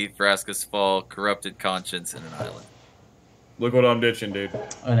Study, Vraskus Fall, Corrupted Conscience, and an Island. Look what I'm ditching, dude.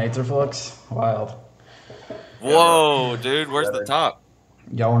 An Aetherflux. Wild. Whoa, dude, where's the top?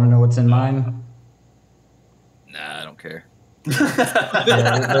 Y'all want to know what's in mine? Nah, I don't care.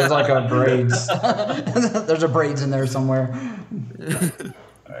 Yeah, there's like a braids. There's a braids in there somewhere.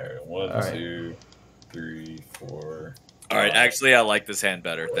 All right, 1, All right. 2, 3, 4. All right, actually, I like this hand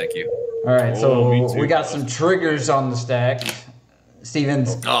better. Thank you. All right, Oh, me so too. we got some triggers on the stack. Steven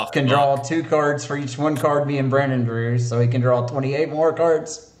Oh, can draw 2 cards for each one card me and Brandon drew, so he can draw 28 more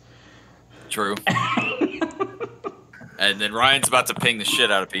cards. True. And then Ryan's about to ping the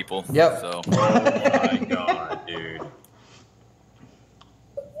shit out of people. Yep. So Oh my god, dude.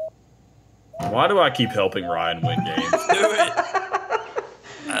 Why do I keep helping Ryan win games? do it.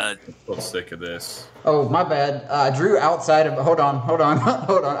 I'm so sick of this. Oh, my bad. I drew outside of. Hold on.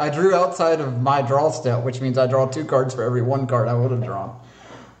 I drew outside of my draw step, which means I draw 2 cards for every 1 card I would have drawn.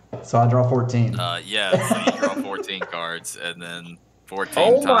 So I draw 14. Yeah, so you draw 14 cards, and then 14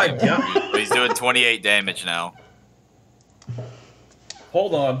 Oh my times. God. He's doing 28 damage now.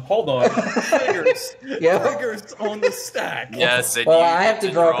 Hold on. Triggers. Yeah. Triggers on the stack. Yes, and Well, you I have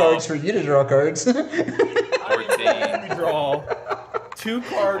to draw cards for you to draw cards. 14. You draw 2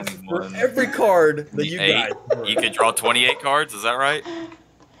 cards for 21. every card that you 8. guys drew. You could draw 28 cards, is that right?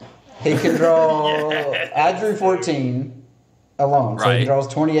 He can draw. I drew 14 alone, so he Right. draws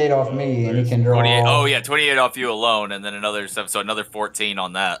 28 off me, and he can draw. 28. Oh, yeah, 28 off you alone, and then another 7, so another 14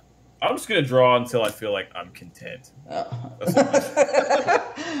 on that. I'm just gonna draw until I feel like I'm content.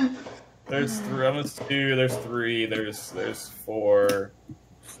 There's 3. Almost 2. There's 3. There's 4.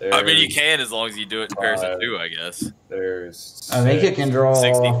 I mean, you can as long as you do it in pairs of 5. 2, I guess. There's. I think it can draw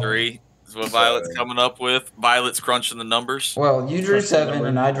 63 is what Violet's coming up with. Violet's crunching the numbers. Well, you drew 7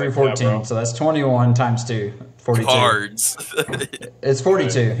 and I drew 14, so that's 21 times 2. 42. Cards. It's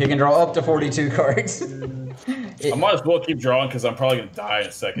 42. He can draw up to 42 cards. I might as well keep drawing because I'm probably gonna die in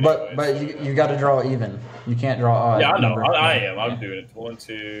a second. But anyways. you got to draw even. You can't draw odd. Yeah, I know. number. I am. I'm doing it. 1,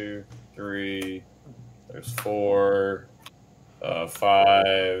 2, 3. There's 4,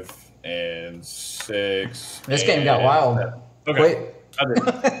 5, and 6. This game got wild. Okay. Wait. I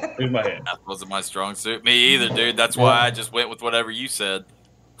did. Here's my hand. That wasn't my strong suit. Me either, dude. That's why I just went with whatever you said.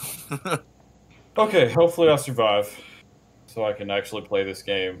 Okay. Hopefully I'll survive, so I can actually play this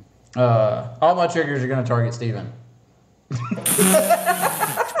game. All my triggers are going to target Steven.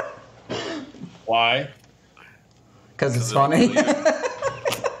 Why? Because it's 'Cause funny. it'll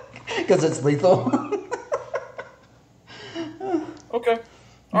Because it's lethal. Okay.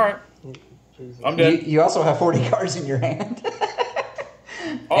 All right. I'm dead. You also have 40 cards in your hand.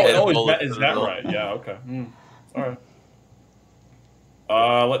 Is that right? Yeah. Okay. All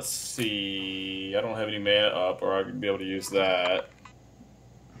right. Let's see. I don't have any mana up, or I could be able to use that.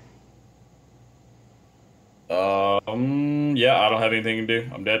 Yeah, I don't have anything to do.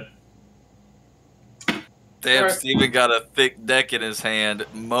 I'm dead. Damn, Alright. Steven got a thick deck in his hand.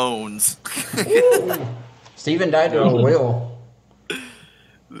 Moans. Steven died to a will.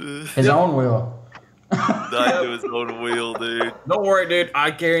 His own will. Died to his own wheel, dude. Don't worry, dude. I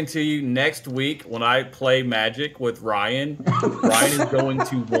guarantee you, next week when I play Magic with Ryan, Ryan is going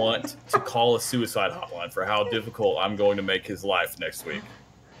to want to call a suicide hotline for how difficult I'm going to make his life next week.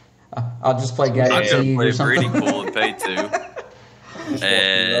 I'll just play I'm gonna Guaranteed play or something. Breeding Pool and pay 2.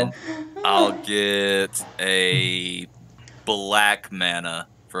 And I'll get a black mana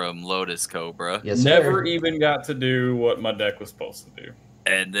from Lotus Cobra. Yes, Never sir. even got to do what my deck was supposed to do.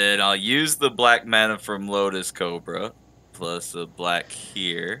 And then I'll use the black mana from Lotus Cobra, plus a black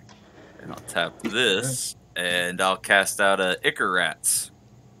here. And I'll tap this, and I'll cast out a Icarats.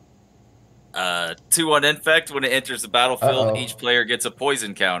 2 on Infect. When it enters the battlefield, each player gets a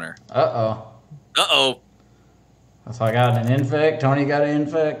poison counter. Uh-oh. So I got an Infect. Tony got an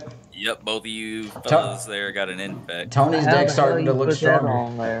Infect. Yep, both of you fellas there got an Infect. Tony's deck's starting to look stronger.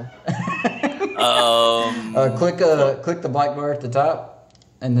 On there? Click the black bar at the top,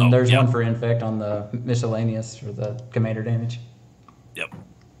 and then there's one for Infect on the miscellaneous for the commander damage. Yep.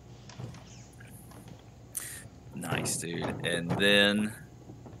 Nice, dude. And then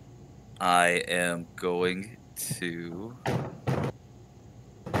I am going to...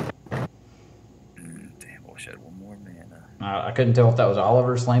 Damn, I wish I had one more mana. I couldn't tell if that was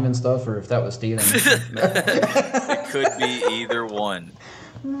Oliver slamming stuff or if that was Steven. It could be either one.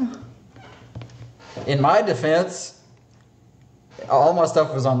 In my defense, all my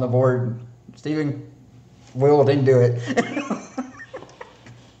stuff was on the board. Steven willed into it.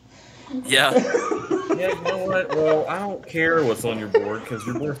 Yeah. Yeah, you know what? Well, I don't care what's on your board because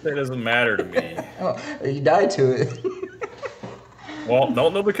your birthday doesn't matter to me. Oh, you died to it. Well,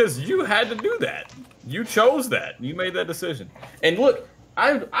 no, because you had to do that. You chose that. You made that decision. And look,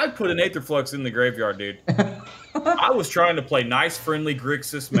 I put an Aetherflux in the graveyard, dude. I was trying to play nice, friendly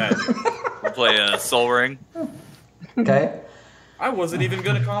Grixis Magic. We'll play a Soul Ring. Okay. I wasn't even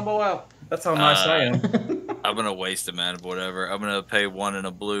going to combo out. That's how nice I am. I'm going to waste a mana, but whatever. I'm going to pay 1 and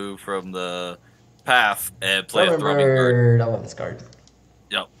a blue from the Path and play a Thrumming Bird. I love this card.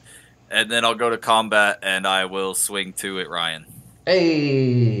 Yep. And then I'll go to combat and I will swing 2 at Ryan.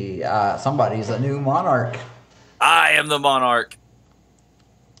 Hey, somebody's a new Monarch. I am the Monarch.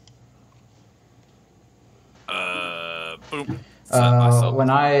 Boom.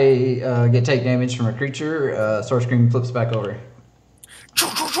 When I get take damage from a creature, Starscream flips back over.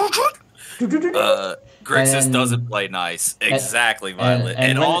 Grixis doesn't play nice. Exactly, Violet.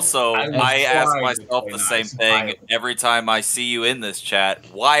 And also, I ask myself the same thing every time I see you in this chat.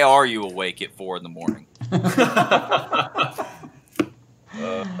 Why are you awake at 4 in the morning?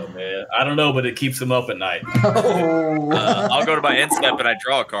 Oh, man. I don't know, but it keeps him up at night. I'll go to my end step and I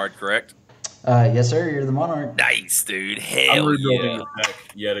draw a card, correct? Yes, sir. You're the Monarch. Nice, dude. I'm Hell rebuilding yeah. the deck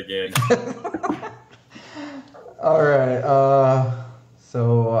yet again. All right.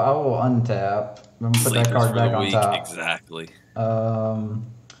 So I will untap. I'm gonna put that card back on top. Exactly.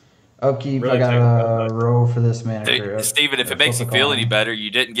 Upkeep. Really I got a roll for this mana. Hey, Steven, if it makes you feel any better,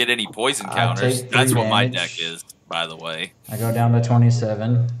 you didn't get any poison counters. take That's 3 what my damage. deck is, by the way. I go down to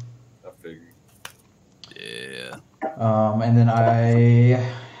 27. I figured. Yeah. And then I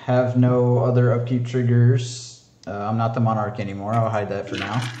have no other upkeep triggers. I'm not the Monarch anymore. I'll hide that for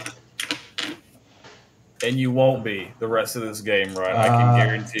now. And you won't be the rest of this game, right? I can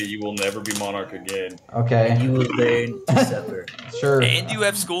guarantee you will never be Monarch again. Okay. You will learn to suffer. Sure. And you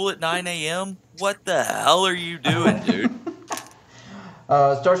have school at 9 a.m.? What the hell are you doing, dude?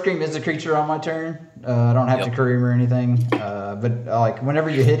 Starscream is a creature on my turn. I don't have to career him or anything. But like whenever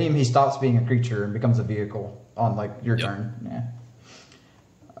you hit him, he stops being a creature and becomes a vehicle on like your turn. Yeah.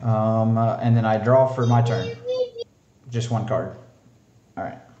 And then I draw for my turn. Just 1 card. All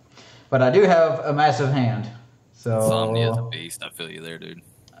right. But I do have a massive hand. So Somnia's a beast. I feel you there, dude.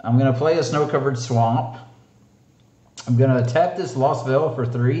 I'm going to play a snow-covered swamp. I'm going to tap this Lost Veil for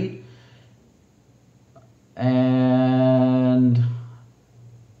 3. And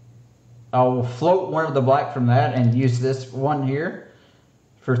I'll float 1 of the black from that and use this one here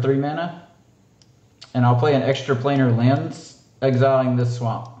for 3 mana. And I'll play an extra planar lens, exiling this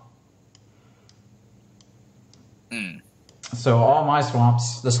swamp. So all my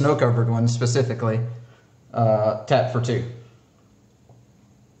swamps, the snow-covered ones specifically, tap for 2.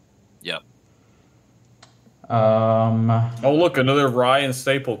 Yep. Oh, look, another Ryan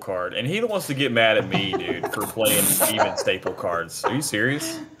Staple card. And he wants to get mad at me, dude, for playing Steven Staple cards. Are you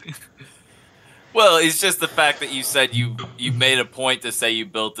serious? Well, it's just the fact that you said you made a point to say you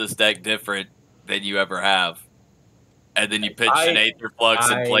built this deck different than you ever have. And then you pitched an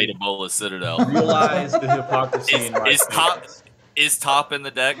Aetherflux and played a Bola Citadel. Realize the hypocrisy in my Is top in the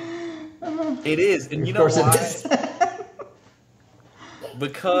deck? It is. And you know why?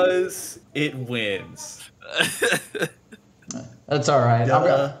 Because it wins. That's all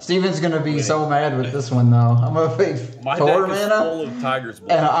right. Steven's going to be so mad with this one, though. I'm going to play 4 deck is mana, full of Tiger's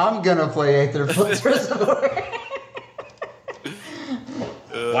Blood. and I'm going to play Aetherflux Reservoir.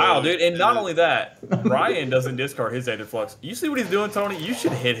 Wow, dude. And not only that, Ryan doesn't discard his Aether Flux. You see what he's doing, Tony? You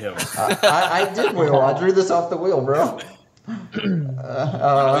should hit him. I did wheel. I drew this off the wheel, bro.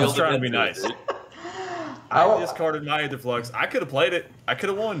 I was trying to be nice. I discarded my Aether Flux. I could have played it. I could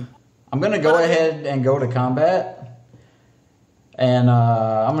have won. I'm going to go ahead and go to combat. And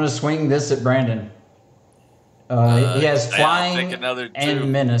I'm going to swing this at Brandon. He has flying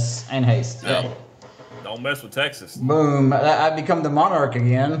and menace and haste. No. Yeah. Don't mess with Texas. Boom. I become the monarch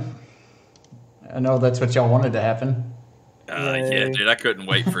again. I know that's what y'all wanted to happen. Yeah, dude, I couldn't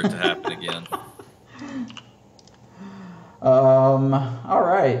wait for it to happen again. All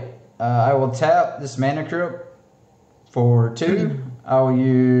right. I will tap this mana crypt for 2. I'll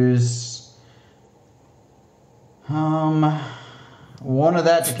use one of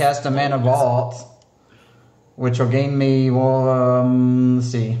that to cast a mana vault, which will gain me, let's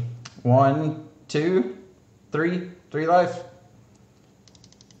see, 1, 2, 3 life.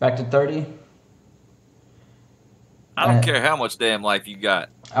 Back to 30. I don't care how much damn life you got.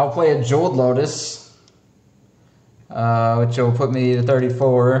 I'll play a Jeweled Lotus, which will put me to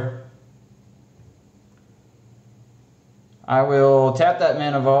 34. I will tap that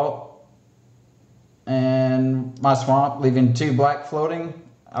mana vault and my swamp, leaving 2 black floating.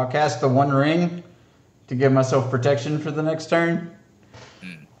 I'll cast the 1 ring to give myself protection for the next turn.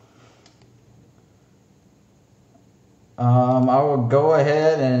 I will go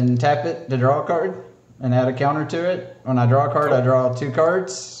ahead and tap it to draw a card and add a counter to it. When I draw a card, I draw 2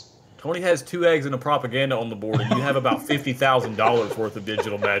 cards. Tony has 2 eggs and a propaganda on the board, and you have about $50,000 worth of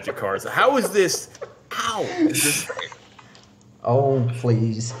digital Magic cards. How is this? How is this? Oh,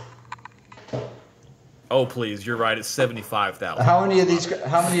 please. Oh, please. You're right. It's 75,000. How many of these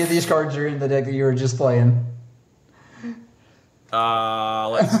cards are in the deck that you were just playing?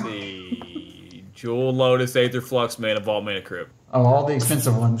 Let's see. Jewel, Lotus, Aether Flux, Mana Vault, Mana Crypt. Oh, all the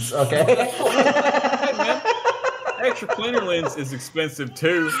expensive ones. Okay. Hey, man. Extra Cleaner Lens is expensive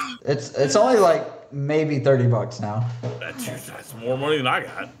too. It's only like maybe $30 now. That's more money than I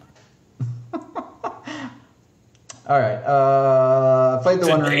got. All right. I played the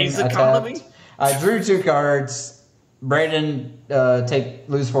 1 ring. I drew 2 cards. Brandon,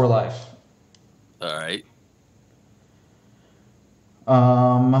 lose 4 life. All right.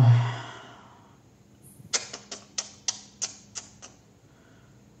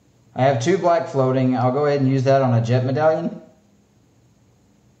 I have 2 black floating. I'll go ahead and use that on a jet medallion.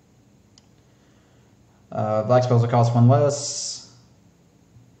 Black spells will cost 1 less.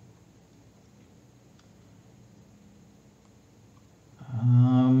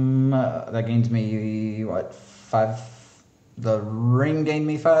 That gains me, what, 5? The ring gained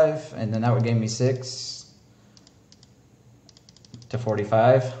me 5, and then that would gain me 6 to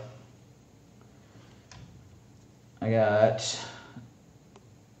 45. I got...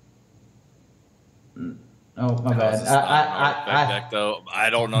 Oh, my bad. I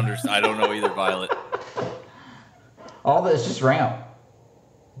don't understand. I don't know either, Violet. All that's just ramp.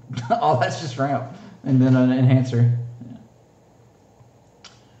 All that's just ramp. And then an enhancer. Yeah.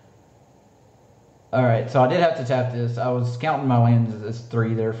 Alright, so I did have to tap this. I was counting my lands as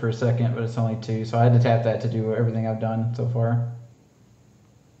 3 there for a second, but it's only 2. So I had to tap that to do everything I've done so far.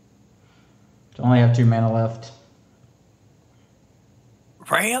 So I only have 2 mana left.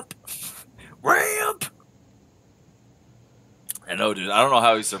 Ramp! Ramp! I know, dude. I don't know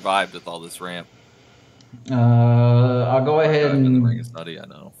how he survived with all this ramp. I'll go ahead and ring of study, I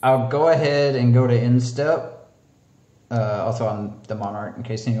know. I'll go ahead and go to instep. Also, I'm the monarch, in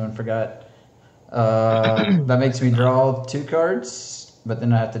case anyone forgot. That makes me draw 2 cards, but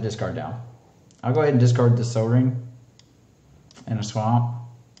then I have to discard down. I'll go ahead and discard the Soul Ring and a swamp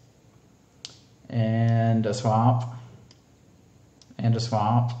and a swamp and a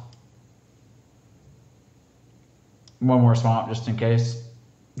swamp. 1 more swamp just in case.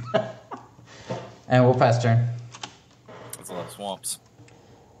 And we'll pass turn. That's a lot of swamps.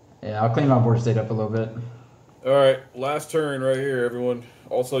 Yeah, I'll clean my board state up a little bit. All right, last turn right here, everyone.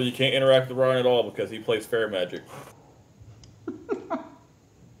 Also, you can't interact with Ryan at all because he plays fair magic.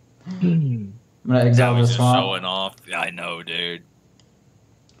 I'm gonna exile this swamp. Showing off. Yeah, I know, dude.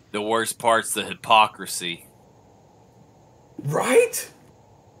 The worst part's the hypocrisy. Right?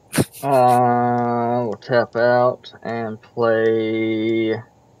 We'll tap out and play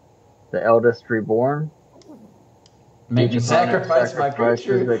the Eldest Reborn. Make me sacrifice my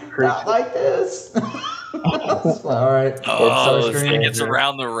creature. Not like this. Alright. Oh, it gets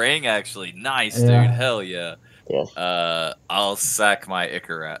around the ring, actually. Nice, dude. Hell yeah. Yes. I'll sack my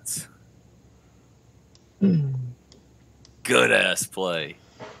Icarats. Good ass play.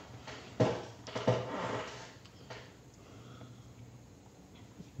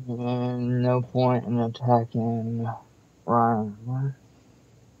 And no point in attacking Ryan.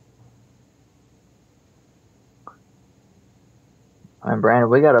 I mean, Brandon,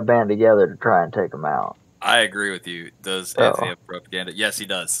 we got to band together to try and take him out. I agree with you. Does Anthony have propaganda? Yes, he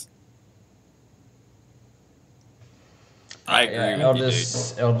does. I agree with you,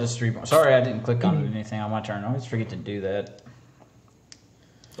 dude. Eldest Reborn. Sorry, I didn't click on anything on my turn. I always forget to do that.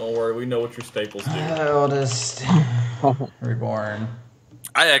 Don't worry, we know what your staples do. Eldest Reborn.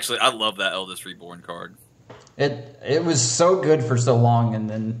 I love that Eldest Reborn card. It was so good for so long, and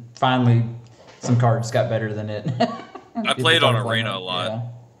then finally some cards got better than it. I played on Arena a lot.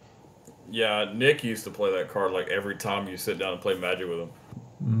 Yeah, Nick used to play that card like every time you sit down and play Magic with him.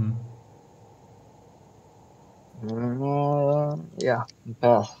 Yeah,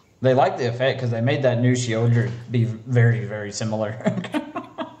 pass. They like the effect because they made that new Shield be very, very similar.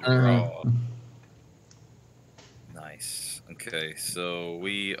 Nice. Okay, so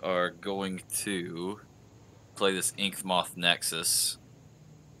we are going to play this Inkmoth Nexus.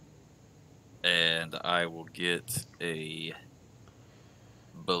 And I will get a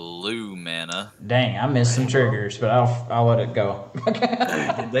blue mana. Dang, I missed some triggers, but I'll let it go.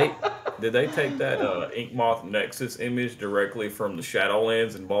 Did they take that Inkmoth Nexus image directly from the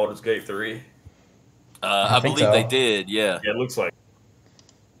Shadowlands in Baldur's Gate 3? I believe they did, yeah. Yeah, it looks like.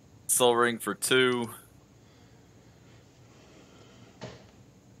 Soul Ring for 2.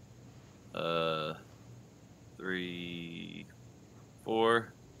 3,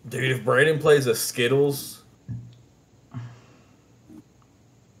 4. Dude, if Brandon plays a Skittles...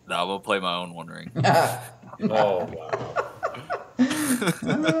 No, I'm going to play my own One Ring. Oh, wow.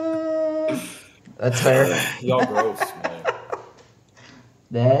 That's fair. Y'all gross, man.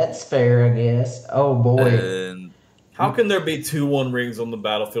 That's fair, I guess. Oh, boy. And how can there be 2 One Rings on the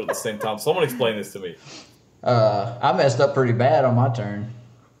battlefield at the same time? Someone explain this to me. I messed up pretty bad on my turn.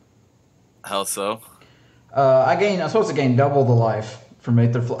 How so? I'm supposed to gain double the life from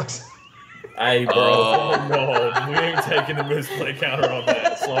Aether Flux. Hey, bro. Oh, no. We ain't taking the misplay counter on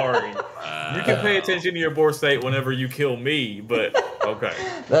that. Sorry. You can pay attention to your board state whenever you kill me, but okay.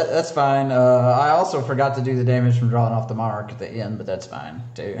 That's fine. I also forgot to do the damage from drawing off the Monarch at the end, but that's fine,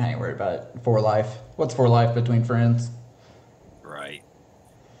 too. I ain't worried about it. 4 life. What's 4 life between friends? Right.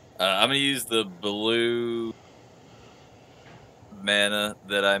 I'm going to use the blue mana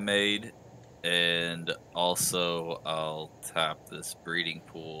that I made, and also I'll tap this breeding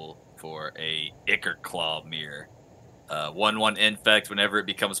pool for a Ickerclaw Mirror. 1/1 infect. Whenever it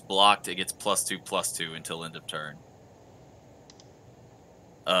becomes blocked, it gets +2/+2 until end of turn.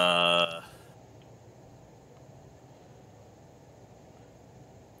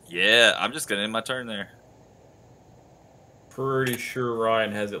 Yeah, I'm just gonna end my turn there. Pretty sure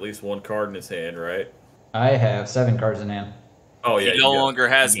Ryan has at least 1 card in his hand, right? I have 7 cards in hand. Oh yeah. He no longer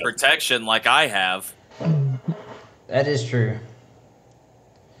has protection like I have. That is true.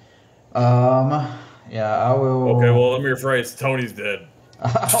 Yeah, I will. Okay, well, let me rephrase. Tony's dead.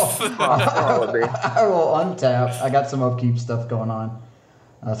 I will untap. I got some upkeep stuff going on.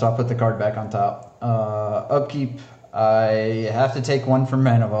 So I'll put the card back on top. Upkeep, I have to take 1 from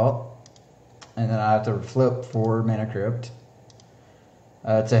Mana Vault. And then I have to flip for Mana Crypt.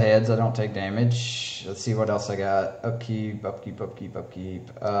 It's a heads, I don't take damage. Let's see what else I got. Upkeep.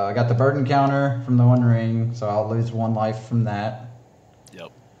 I got the burden counter from the One Ring, so I'll lose 1 life from that.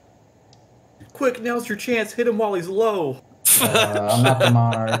 Yep. Quick, now's your chance. Hit him while he's low. I'm not the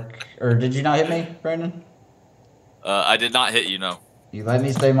Monarch. Or did you not hit me, Brandon? I did not hit you, no. You let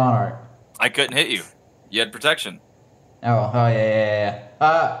me stay Monarch. I couldn't hit you. You had protection. Oh yeah.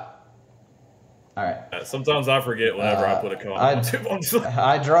 All right. Sometimes I forget whenever I put a card on 2 months.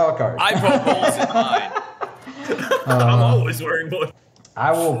 I draw a card. I put holes in mine. I'm always wearing blue.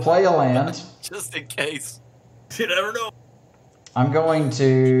 I will play a land. Just in case. You never know. I'm going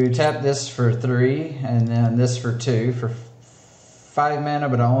to tap this for 3, and then this for 2 for 5 mana,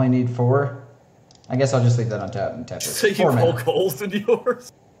 but I only need 4. I guess I'll just leave that on tap and tap it. So you poke holes in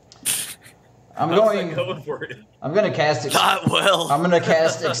yours? I'm going to cast. Not well. I'm going to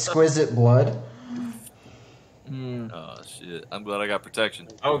cast Exquisite Blood. Oh shit! I'm glad I got protection.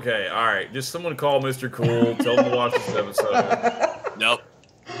 Okay, all right. Just someone call Mr. Cool. Tell him to watch this episode. Nope.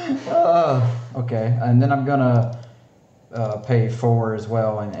 Okay, and then I'm gonna pay 4 as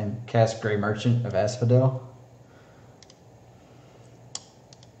well and cast Grey Merchant of Asphodel.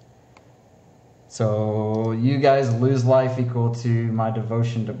 So you guys lose life equal to my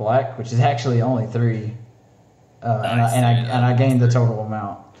devotion to black, which is actually only 3, Nice. and I gained the total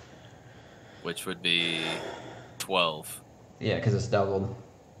amount, Which would be 12. Yeah, because it's doubled.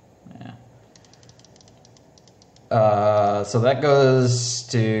 Yeah. So that goes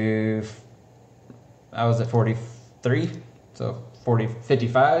to, I was at 43, so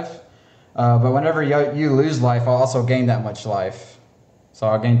 55. But whenever you lose life, I'll also gain that much life. So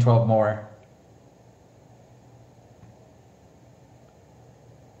I'll gain 12 more.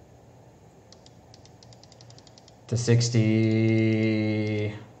 To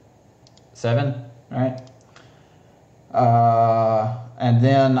 67, right? And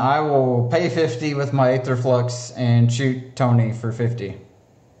then I will pay 50 with my Aether Flux and shoot Tony for 50.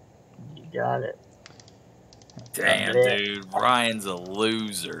 You got it. Damn, dude. Ryan's a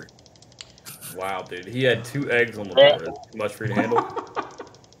loser. Wow, dude. He had 2 eggs on the board. That's too much for you to handle.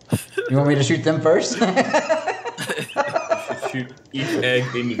 You want me to shoot them first? Shoot each egg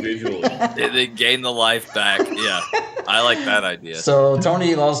individually. And then gain the life back. Yeah. I like that idea. So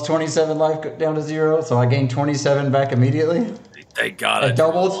Tony lost 27 life down to 0, so I gained 27 back immediately. Thank God I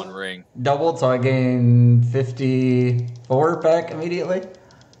doubled. one ring. Doubled, so I gained 54 back immediately.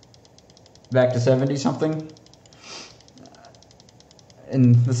 Back to 70 something.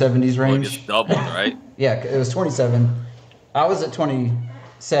 In the 70s range. Well, it's doubled, right? Yeah, it was 27. I was at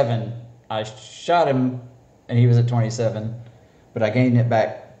 27. I shot him, and he was at 27. But I gained it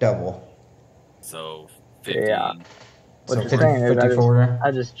back double. So 50. Yeah. What So you're saying is 54.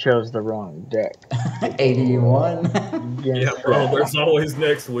 I just chose the wrong deck. 81. Yeah, bro, there's always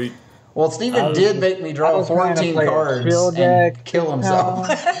next week. Well, Steven did make me draw 14 cards and kill himself.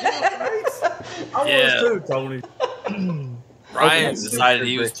 I was too, Tony. Ryan decided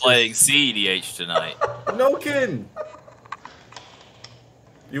he was playing CEDH tonight. No kidding.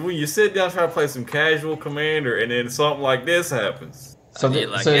 When you sit down trying to play some casual Commander, and then something like this happens. So,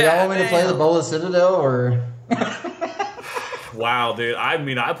 like, so y'all want me to play the Bola Citadel, or? Wow, dude. I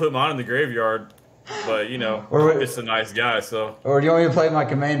mean, I put mine in the graveyard, but you know, Or- I'm just a nice guy, so. Or do you want me to play my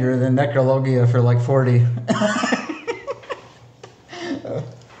Commander and then Necrologia for like 40?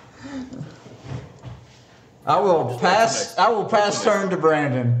 I will pass turn to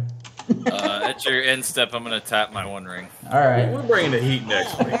Brandon. At your end step, I'm going to tap my one ring. All right. We're bringing the heat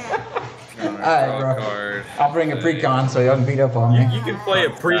next week. All right, bro. Card. I'll bring a precon so y'all can beat up on me. You can play a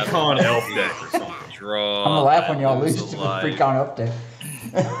pre-con elf deck or something. Draw. I'm gonna laugh when y'all lose a to the life. precon update.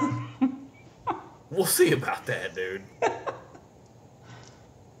 We'll see about that, dude.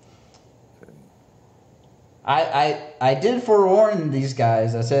 I did forewarn these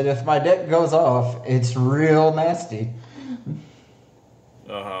guys. I said if my deck goes off, it's real nasty.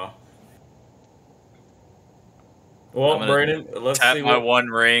 Uh-huh. Well, Brandon, let's tap see my what... one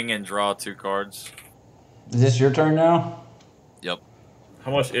ring and draw 2 cards. Is this your turn now? Yep.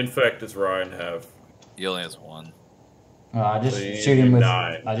 How much infect does Ryan have? He only has 1. I just So you shoot him with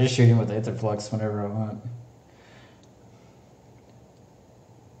 9. I just shoot him with Aether Flux whenever I want.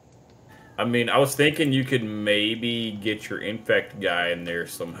 I mean, I was thinking you could maybe get your infect guy in there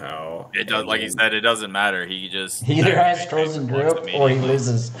somehow. It does, like he said, it doesn't matter. He just He either has Frozen Grip or he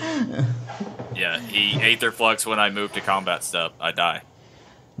loses. Yeah, he Aether Flux when I move to combat step. I die.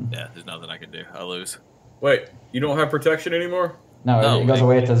 Yeah, there's nothing I can do. I lose. Wait, you don't have protection anymore? No, it goes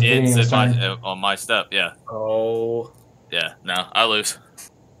away at the beginning of it's the turn. on my step, yeah. Oh. Yeah, no, I lose.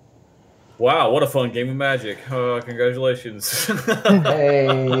 Wow, what a fun game of Magic. Congratulations.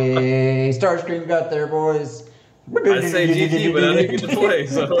 Hey, Starscream got there, boys. I'd say GG, but I didn't get to play,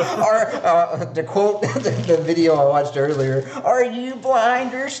 so... To quote the video I watched earlier, "Are you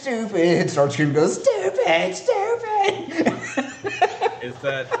blind or stupid?" Starscream goes, "Stupid, stupid." Is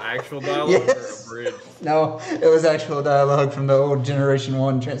that actual dialogue Yes. or a bridge? No, it was actual dialogue from the old Generation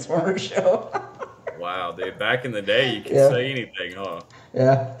 1 Transformers show. Wow, dude. Back in the day, you could Yeah. say anything, huh?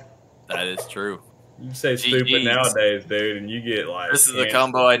 Yeah. That is true. You can say stupid GGs. nowadays, dude, and you get like... This is a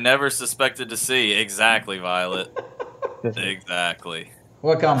combo I never suspected to see. Exactly, Violet. Exactly.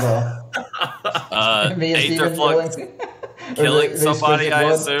 What combo? Me and Aether Steven Flux killing killing the somebody, exquisite I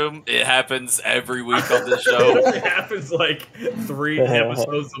blood? assume. It happens every week on this It show. only happens like 3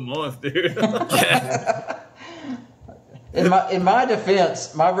 episodes a month, dude. Yeah. In my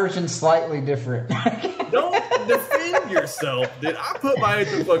defense, my version's slightly different. Don't defend yourself, dude. I put my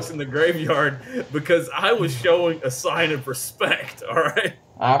Aether Flux in the graveyard because I was showing a sign of respect, alright?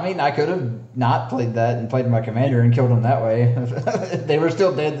 I mean, I could have not played that and played my commander and killed them that way. They were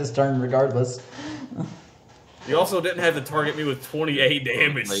still dead this turn regardless. You also didn't have to target me with 28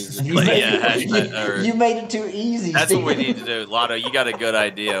 damage. You made, Yeah, you made it too easy. That's what we Steve. need to do. Lotto, you got a good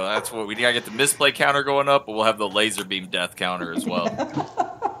idea. That's what we gotta get the misplay counter going up, but we'll have the laser beam death counter as well.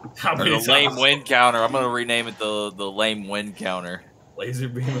 How Or many the lame times? wind counter. I'm gonna rename it the lame wind counter. Laser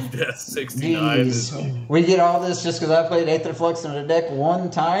beam of death 69 is... Jeez. We get all this just because I played Aether Flux in a deck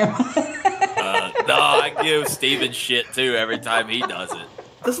one time? No, I give Steven shit too every time he does it.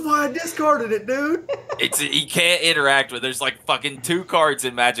 That's why I discarded it, dude. He can't interact with. There's like fucking 2 cards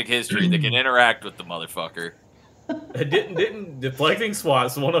in Magic history that can interact with the motherfucker. Didn't deflecting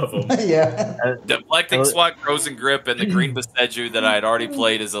swat's one of them. Yeah. Deflecting swat, Frozen Grip, and the green Beseju that I had already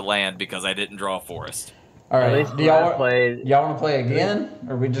played as a land because I didn't draw a forest. All At right. least Do when I y'all played- want to play again,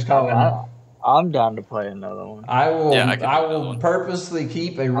 or we just call it? I'm down to play another one. I will. Yeah, I can do I another will one. purposely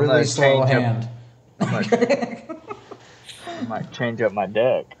keep a gonna really slow change up- hand. I might change up my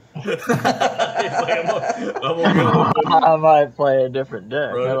deck. He's like, I'm gonna go. I might play a different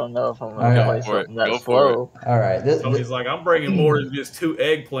deck. Right. I don't know if I'm All going right. to play something Go that's for it. slow. All right. He's like, I'm bringing more than just 2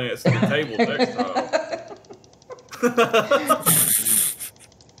 eggplants to the table next time.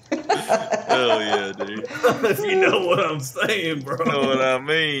 Hell yeah, dude. If you know what I'm saying, bro. Know what I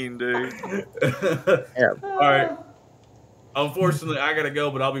mean, dude. Yeah. All right. Unfortunately, I gotta go,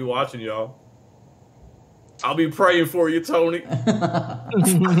 but I'll be watching y'all. I'll be praying for you, Tony.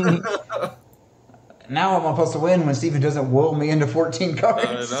 Now I'm supposed to win when Steven doesn't will me into 14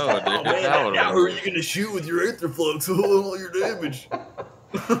 cards. I know, dude. Oh, man, That would've now been who are great. you gonna shoot with your Aetherflux? All your damage.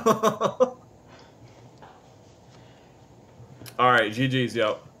 All right, GG's,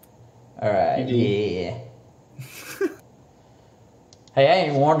 yo. All right. GG. Yeah. Hey, I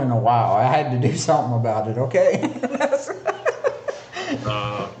ain't won in a while. I had to do something about it. Okay.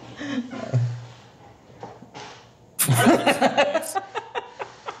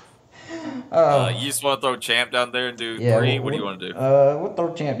 You just want to throw Champ down there and do Yeah, 3? What do you want to do? We'll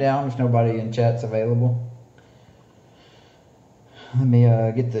throw Champ down if nobody in chat's available. Let me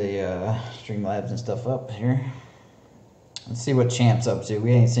get the Streamlabs and stuff up here. Let's see what Champ's up to.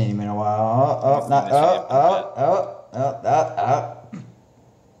 We ain't seen him in a while.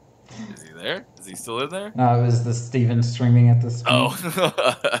 Is he there? Is he still in there? No, it was the Steven streaming at the screen. Oh.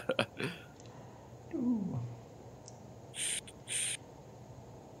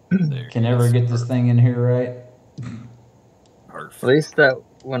 There Can he never is. get this thing in here right. Perfect. At least that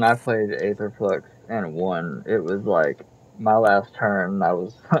when I played Aetherflux and won, it was like my last turn. I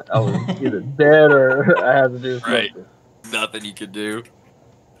was either dead or I had to do something. Right. Nothing you could do.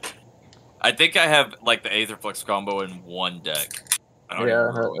 I think I have like the Aetherflux combo in 1 deck. I don't even Yeah,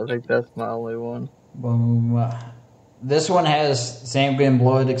 remember I what think that's my only one. Boom. This one has Sanguine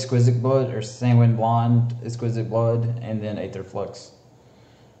Blood, Exquisite Blood, or Sanguine Blonde, Exquisite Blood, and then Aetherflux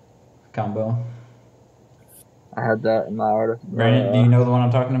combo. I had that in my art. Brandon, do you know the one I'm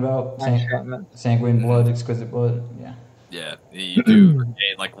talking about? Enchantment. Sanguine Blood, Exquisite Blood. Yeah. Yeah, you do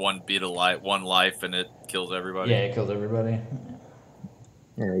gain like 1 beat of life, 1 life, and it kills everybody. Yeah, it kills everybody.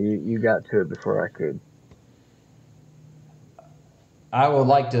 Yeah, you got to it before I could. I would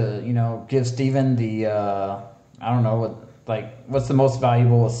like to, give Steven the, I don't know, what's the most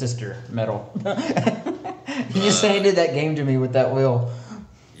valuable assister medal? He just handed that game to me with that wheel.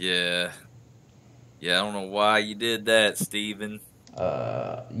 Yeah. Yeah, I don't know why you did that, Steven.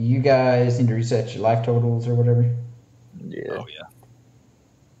 You guys need to reset your life totals or whatever. Yeah. Oh, yeah.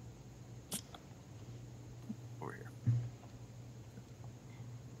 Over here.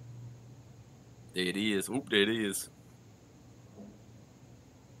 There it is. Oop, there it is.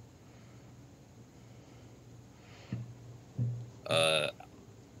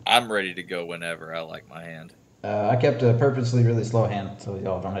 I'm ready to go whenever. I like my hand. I kept a purposely really slow hand so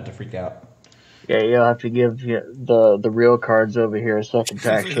y'all don't have to freak out. Yeah, you'll have to give the real cards over here a second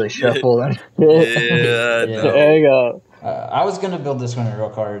to actually shuffle them. Yeah, Yeah. There you go. I was going to build this one in real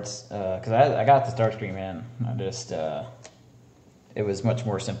cards because I got the Starscream in. I just, it was much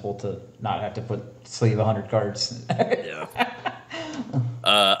more simple to not have to sleeve 100 cards. Yeah.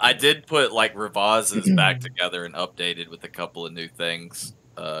 I did put like Ravaz's back together and updated with a couple of new things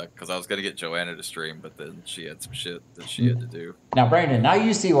because I was gonna get Joanna to stream, but then she had some shit that she had to do. Now, Brandon, now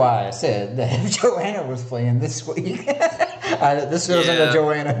you see why I said that if Joanna was playing this week, this wasn't a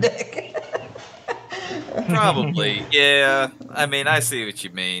Joanna deck. Probably, yeah. I mean, I see what you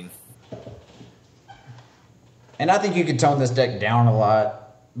mean. And I think you could tone this deck down a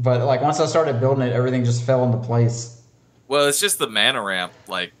lot, but like once I started building it, everything just fell into place. Well, it's just the mana ramp.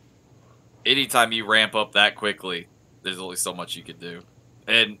 Like, anytime you ramp up that quickly, there's only so much you can do.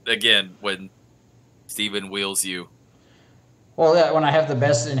 And again, when Steven wheels you. Well, yeah, when I have the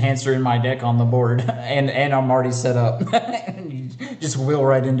best enhancer in my deck on the board, and I'm already set up, and you just wheel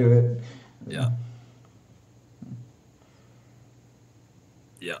right into it. Yeah.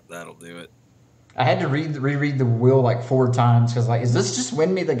 Yeah, that'll do it. I had to reread the wheel like 4 times because, like, is this just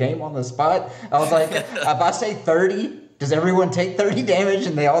win me the game on the spot? I was like, if I say 30 Does everyone take 30 damage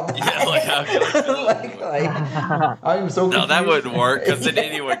and they all die? Yeah, like, how can I I'm so confused. No, that wouldn't work because then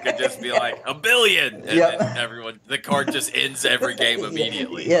anyone could just be like a billion, and Yep. then the card just ends every game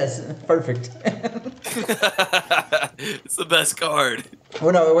immediately. Yes, perfect. It's the best card.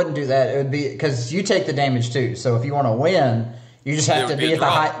 Well, no, it wouldn't do that. It would be because you take the damage too. So if you want to win, you just have to be at the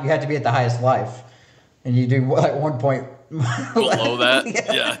high. You have to be at the highest life, and you do like 1 point Below that,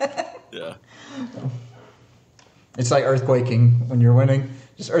 yeah. It's like earthquaking when you're winning.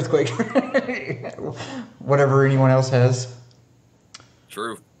 Just earthquake. Whatever anyone else has.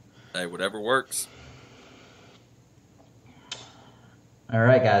 True. Hey, whatever works. All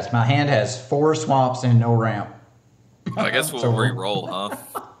right, guys. My hand has 4 swamps and no ramp. I guess we'll So- re-roll, huh?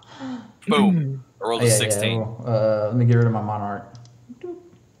 Boom. I rolled a 16. Yeah, well, let me get rid of my monarch.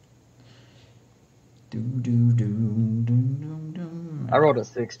 I rolled a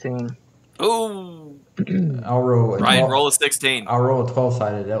 16. Ooh. I'll roll. Ryan, roll a 16. I'll roll a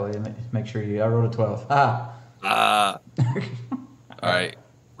 12-sided. That way, make sure you. I rolled a 12. Ah. All right.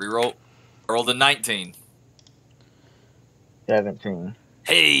 Reroll. I rolled a 19. 17.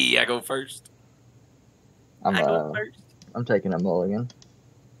 Hey, I go first. I'm I go first. I'm taking a mulligan.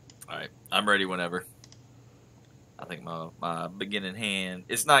 All right. I'm ready whenever. I think my beginning hand.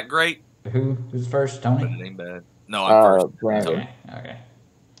 It's not great, Who's first? but Tony. it ain't bad. No, I'm first. Brandon. Okay. Okay.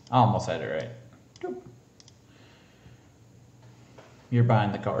 I almost had it right. Doop. You're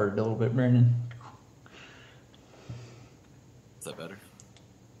buying the card a little bit, Brandon. Is that better?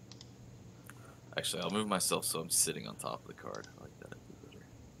 Actually, I'll move myself so I'm sitting on top of the card. I like that.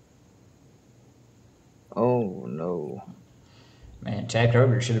 Oh no. Man, Jack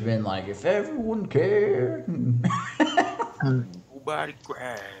Kroger should have been like, if everyone cared. Nobody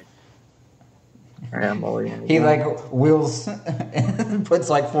cried. Yeah, mulligan. He again. like wheels and puts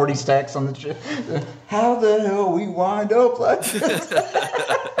like 40 stacks on the chest. How the hell we wind up like this?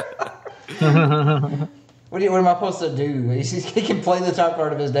 What am I supposed to do? He can play the top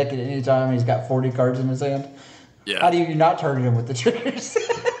card of his deck at any time. He's got 40 cards in his hand. Yeah. How do you not target him with the triggers?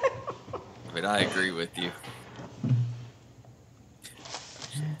 I mean, I agree with you.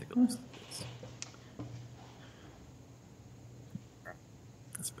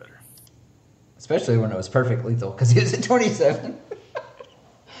 That's better. Especially when it was perfect lethal, because he was at 27.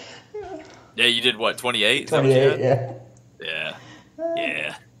 Yeah, you did what, 28? 28, yeah. Yeah.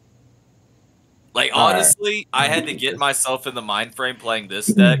 Yeah. Like, All honestly, I had to get myself in the mind frame playing this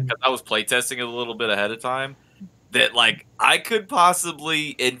deck because I was playtesting it a little bit ahead of time. That, like, I could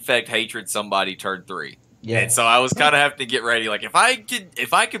possibly infect hatred somebody turn 3. Yeah. And so I was kind of having to get ready. Like, if I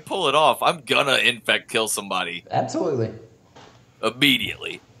could pull it off, I'm gonna infect kill somebody Absolutely.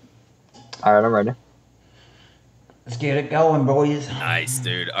 immediately. All right, I'm ready. Let's get it going, boys. Nice,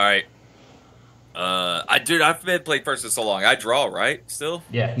 dude. All right. I've been playing first for so long. I draw, right? Still?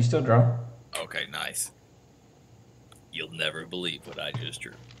 Yeah, you still draw. Okay, nice. You'll never believe what I just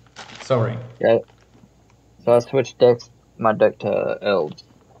drew. Sorry. Yeah. So I switched my deck to elves.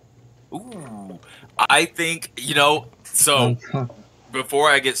 Ooh. I think, so before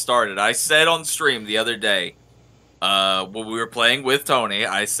I get started, I said on stream the other day, when we were playing with Tony,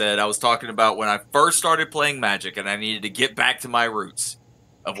 I said I was talking about when I first started playing Magic and I needed to get back to my roots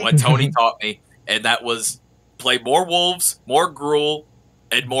of what Tony taught me, and that was play more wolves, more gruel,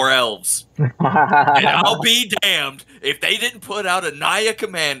 and more elves. And I'll be damned if they didn't put out a Naya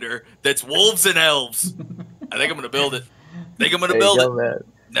commander that's wolves and elves. I think I'm going to build it. Man.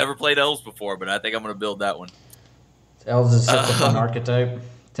 Never played elves before, but I think I'm going to build that one. Elves is such a fun archetype,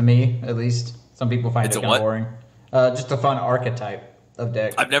 to me, at least. Some people find It's it a kind of what? boring. Just a fun archetype of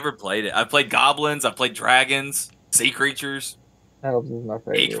deck. I've never played it. I've played goblins. I've played dragons, sea creatures, Elves is my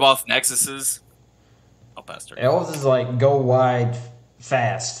favorite. H-Buff Nexuses. I'll pass turn. Elves is like go wide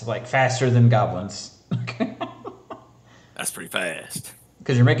fast, like faster than goblins. That's pretty fast.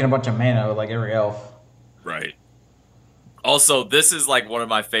 Because you're making a bunch of mana with like every elf. Right. Also, this is like one of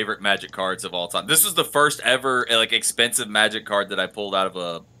my favorite Magic cards of all time. This was the first ever like expensive Magic card that I pulled out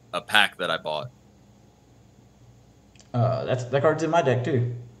of a pack that I bought. That card's in my deck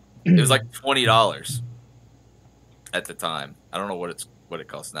too. It was like $20 at the time. I don't know what it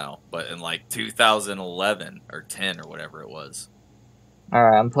costs now, but in like 2011 or 10 or whatever it was. All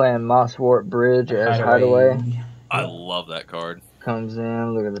right, I'm playing Mosswort Bridge as Hideaway. I love that card. Comes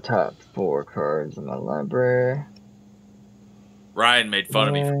in. Look at the top 4 cards in my library. Ryan made fun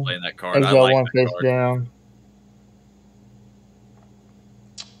of me for playing that card. I Exile like one that face card. down.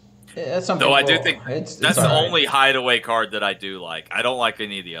 Yeah, some Though I people- do think it's that's the alright. only hideaway card that I do like. I don't like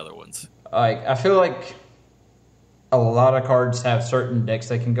any of the other ones. Like, I feel like a lot of cards have certain decks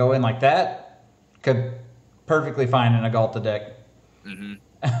they can go in like that. Could perfectly fine in a Galta deck.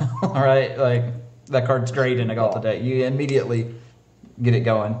 Mm-hmm. All right, like that card's great in a Galta deck. You immediately get it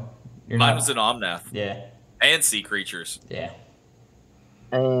going. Mine was an Omnath. Yeah. And sea creatures. Yeah.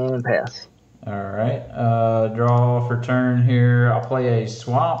 And pass. All right. Draw for turn here. I'll play a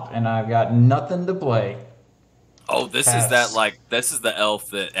swamp, and I've got nothing to play. Oh, this Pass. is that like this is the elf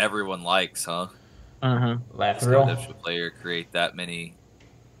that everyone likes, huh? Lathril. If player create that many,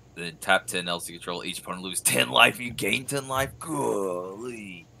 then tap 10 elves to control. Each opponent lose 10 life. You gain 10 life.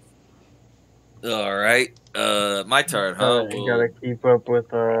 Golly. All right. My turn, huh? You gotta keep up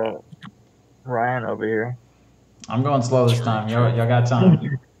with Ryan over here. I'm going slow this time. Y'all got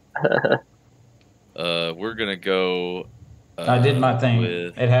time. We're gonna go. I did my thing.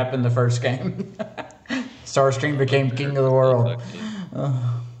 It happened the first game. Starscream became king of the world.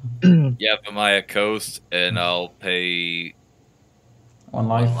 Yeah, Pamaya Coast, and I'll pay One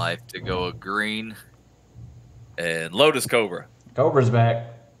life. 1 life to go a green. And Lotus Cobra. Cobra's back.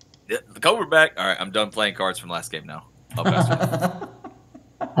 Yeah, the Cobra back. All right, I'm done playing cards from last game now. I'll pass it.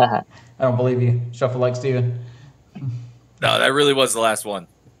 I don't believe you. Shuffle like Steven. No, that really was the last one.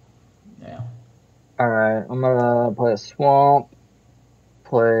 Yeah. Alright, I'm gonna play a swamp,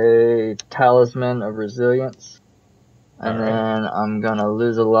 play Talisman of Resilience, and then I'm gonna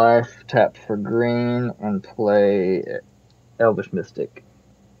lose a life, tap for green, and play Elvish Mystic.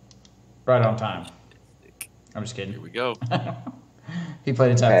 Right on time. I'm just kidding. Here we go. He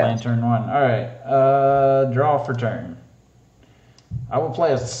played a tap land turn 1. Alright. Draw for turn. I will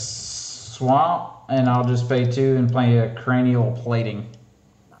play a swamp, and I'll just pay 2 and play a cranial plating.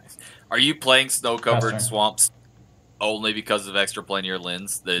 Nice. Are you playing snow-covered swamps only because of extra planar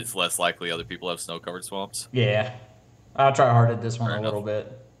lens? That it's less likely other people have snow-covered swamps? Yeah. I'll try hard at this one Fair a little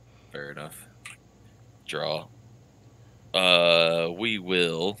bit. Fair enough. Draw. We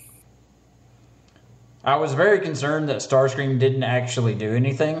will. I was very concerned that Starscream didn't actually do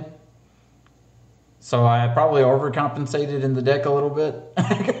anything. So I probably overcompensated in the deck a little bit.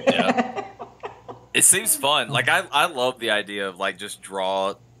 Yeah. It seems fun. Like, I love the idea of, like, just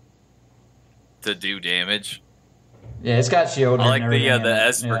draw to do damage. Yeah, it's got shield. I like the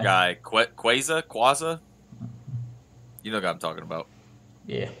Esper guy. Quaza? You know what I'm talking about.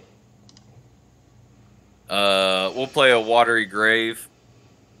 Yeah. We'll play a Watery Grave.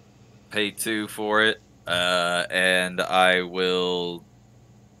 Pay 2 for it. And I will...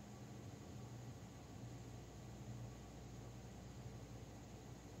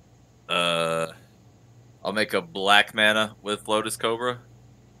 I'll make a black mana with Lotus Cobra.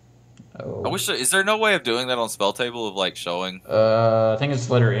 Oh. I wish. Is there no way of doing that on spell table of like showing? I think it's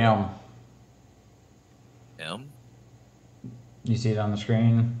letter M. M. You see it on the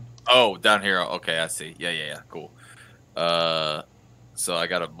screen? Oh, down here. Okay, I see. Yeah. Cool. So I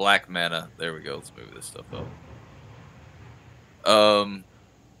got a black mana. There we go. Let's move this stuff up.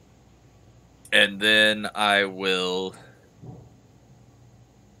 And then I will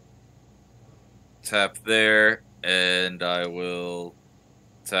tap there, and I will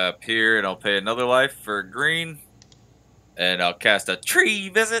tap here, and I'll pay another life for green, and I'll cast a Tree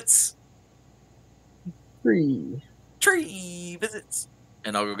Visits. Tree Visits.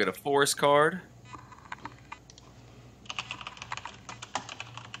 And I'll go get a forest card.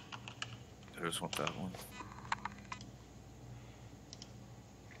 I just want that one.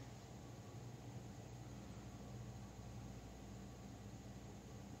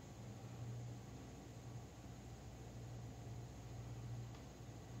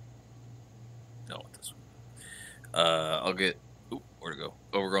 No, I want this one. I'll get. Ooh, where'd it go?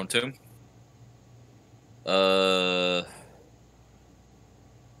 Overgrown Tomb.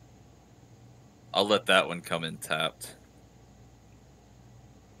 I'll let that one come in tapped.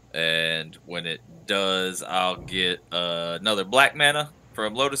 And when it does, I'll get another black mana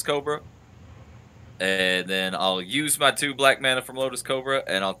from Lotus Cobra. And then I'll use my 2 black mana from Lotus Cobra,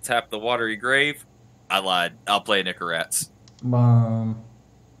 and I'll tap the Watery Grave. I lied. I'll play Nicorats. We'll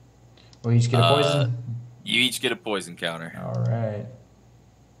each get a poison? You each get a poison counter. All right.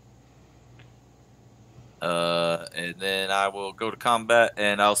 And then I will go to combat,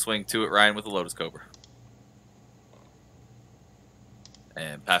 and I'll swing 2 at Ryan with a Lotus Cobra.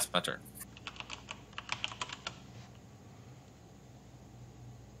 And pass my turn.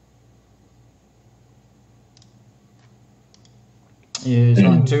 You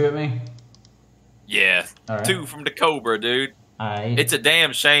swung 2 at me? Yeah. Right. 2 from the Cobra, dude. It's a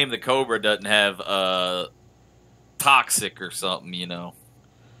damn shame the Cobra doesn't have Toxic or something, you know.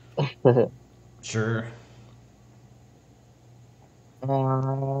 Sure.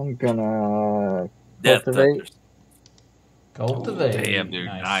 I'm gonna Death cultivate. Cultivate. Damn, dude.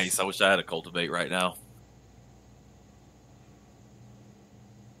 Nice. I wish I had a Cultivate right now.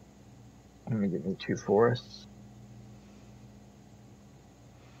 Let me get me 2 forests.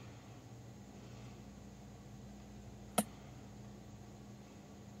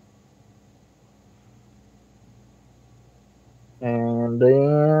 And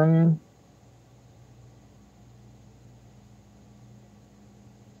then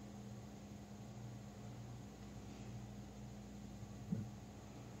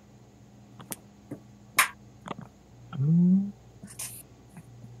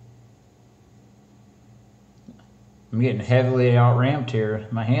I'm getting heavily out-ramped here.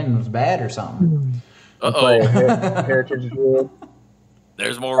 My hand was bad or something. play Heritage Druid.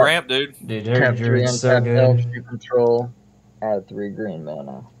 There's more ramp, dude. Dude, Tap Heritage 3 Druid's so untapped elves good. you control. Add 3 green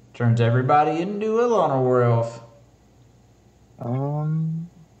mana. Turns everybody into a Lana War elf.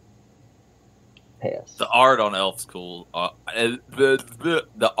 Pass. The art on elf's cool.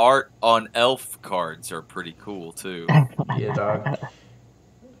 The art on elf cards are pretty cool too. Yeah, dog.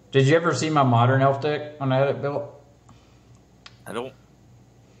 Did you ever see my modern elf deck when I had it built? I don't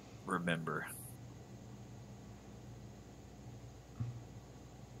remember.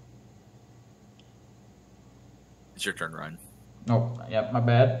 It's your turn, Ryan. Oh, yep, my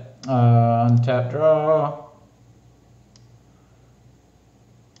bad. Untap draw.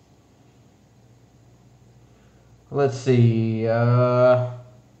 Let's see.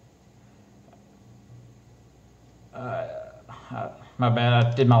 My bad.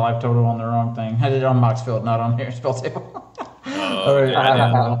 I did my life total on the wrong thing. I did it on Moxfield, not on here. Spell table.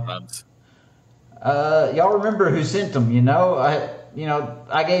 Y'all remember who sent them? You know,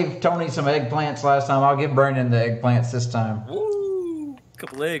 I gave Tony some eggplants last time. I'll give Brandon the eggplants this time. Woo!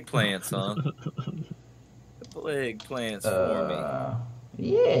 Couple eggplants, huh? Couple eggplants for me.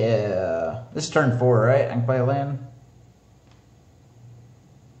 Yeah. This is turn 4, right? I can play a land?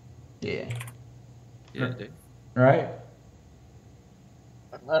 Yeah. Yeah, dude. Right?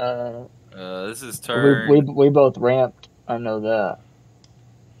 This is turn. We both ramped. I know that.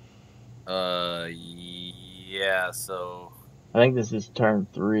 Yeah. So. I think this is turn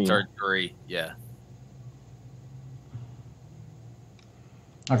 3. Turn 3. Yeah.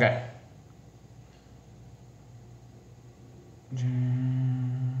 Okay.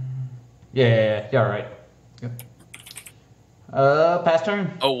 Yeah, right. Yep. Pass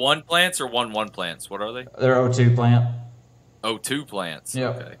turn. Oh, 1 plants or 1/1 plants? What are they? They're O2 plant. Oh, 2 plants.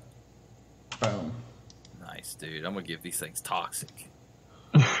 Yep. Okay. Boom. Nice, dude. I'm gonna give these things toxic.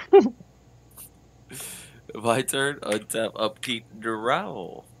 My turn. Untap, upkeep,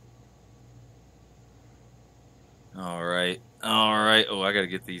 draw. All right. Oh, I gotta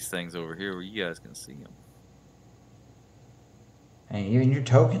get these things over here where you guys can see them. Hey, even your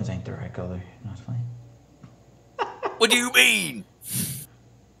tokens ain't the right color. Not funny. What do you mean?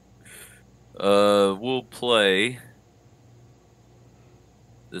 We'll play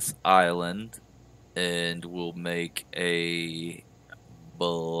this island, and we'll make a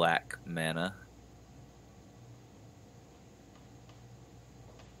black mana.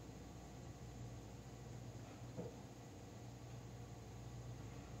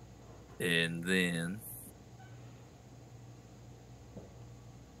 And then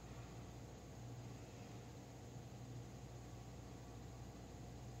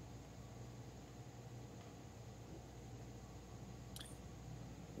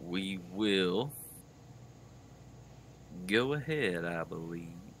we will go ahead, I believe.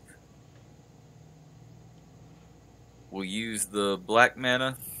 We'll use the black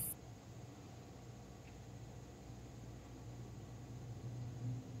mana.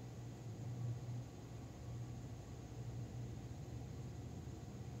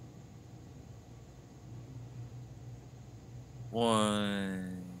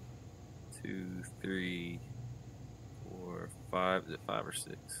 One, two, three, four, five. Is it 5 or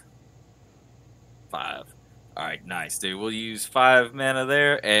 6? 5. All right, nice, dude. We'll use 5 mana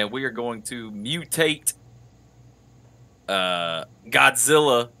there, and we are going to mutate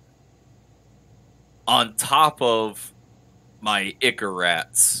Godzilla on top of my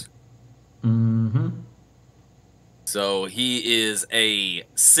Icarats. Mm-hmm. So he is a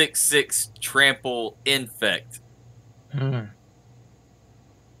 6/6 trample infect.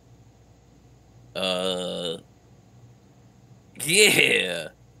 Yeah.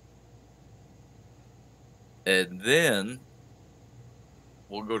 And then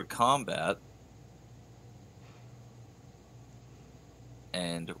we'll go to combat.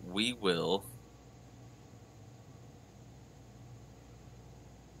 And we will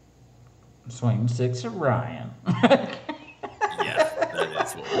Swing 6 of Ryan. yeah, that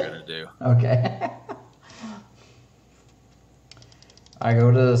is what we're gonna do. Okay. I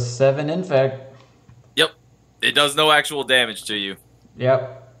go to 7 infect. Yep. It does no actual damage to you.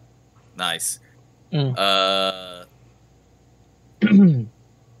 Yep. Nice. Mm.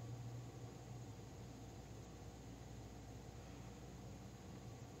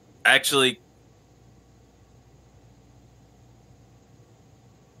 Actually,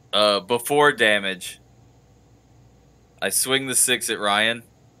 before damage, I swing the 6 at Ryan.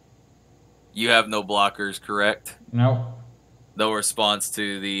 You have no blockers, correct? No. No response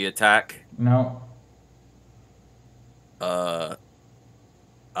to the attack? No. I'll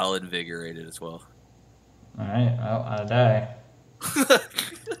invigorate it as well. Alright, well, I die.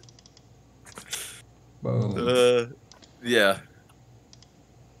 Boom. Yeah.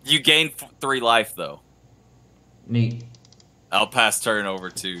 You gain 3 life, though. Neat. I'll pass turn over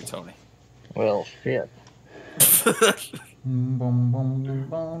to Tony. Well, shit.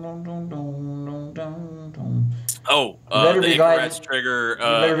 Oh, better the be glad Icarus trigger. You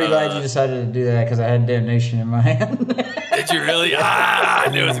better be glad you decided to do that because I had damnation in my hand. Did you really? I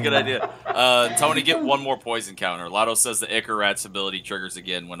knew it was a good idea. Tony, get one more poison counter. Lotto says the Icarus ability triggers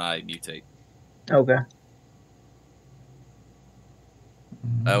again when I mutate. Okay.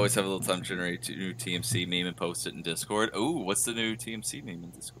 I always have a little time to generate a new TMC meme and post it in Discord. Ooh, what's the new TMC meme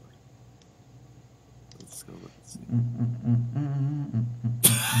in Discord? Let's go look and see.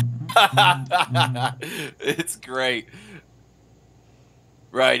 It's great.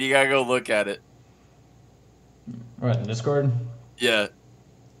 Right, you gotta go look at it. What, in Discord? Yeah.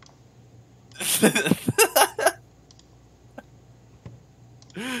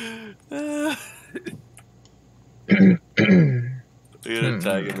 We're gonna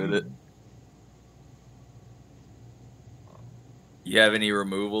tag him in it. You have any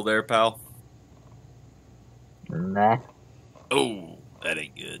removal there, pal? Nah. Oh, that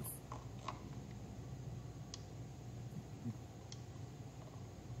ain't good.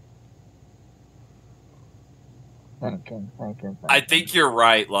 Thinking. I think you're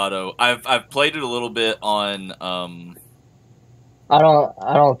right, Lotto. I've played it a little bit on I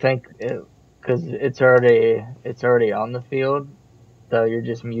don't think it, because it's already on the field, so you're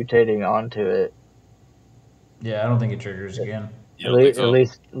just mutating onto it. Yeah, I don't think it triggers again. You don't think so? At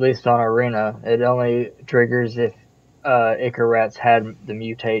least on Arena, it only triggers if Icarus had the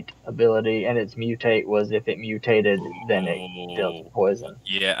mutate ability, and its mutate was if it mutated, then it dealt poison.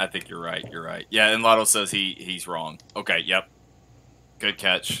 Yeah, I think you're right. You're right. Yeah, and Lotto says he's wrong. Okay, yep. Good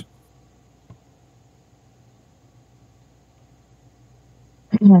catch.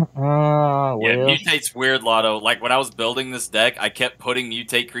 Well. Yeah, mutate's weird, Lotto. Like when I was building this deck, I kept putting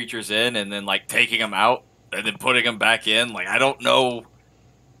mutate creatures in and then like taking them out and then putting them back in. Like I don't know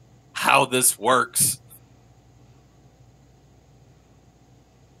how this works.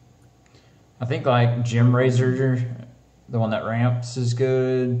 I think like Gem Razor, the one that ramps, is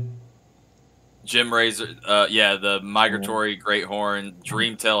good. Gem Razor, yeah, the Migratory Greathorn,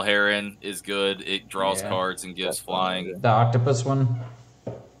 Dreamtail Heron is good. It draws cards and gives flying. The Octopus one?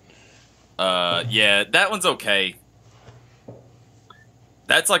 Yeah, that one's okay.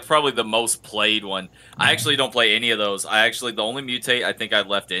 That's like probably the most played one. I actually don't play any of those. The only mutate I think I've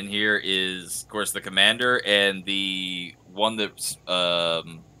left in here is, of course, the Commander and the one that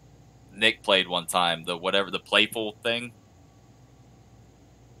Nick played one time. The playful thing.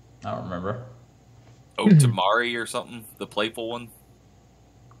 I don't remember. Tamari or something. The playful one.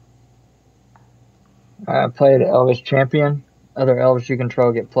 I played Elvish Champion. Other elves you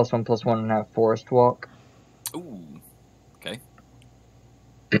control get +1/+1 and have Forest Walk. Ooh. Okay.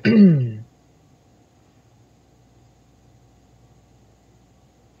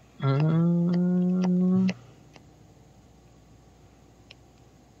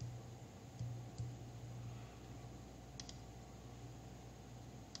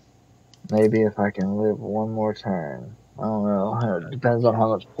 Maybe if I can live one more turn. I don't know. It depends on how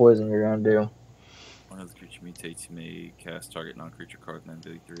much poison you're gonna do. One of the creature mutates, you may cast target non-creature card and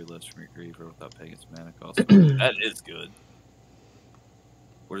then do 3 less from your graveyard without paying its mana cost. That is good.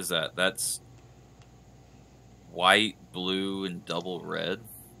 What is that? That's white, blue, and double red.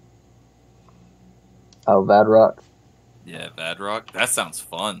 Oh, Vadrock. Yeah, Vadrock. That sounds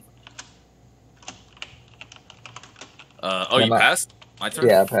fun. You passed? My turn?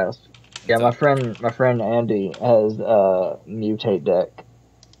 Yeah, I passed. Yeah, my friend Andy has a mutate deck.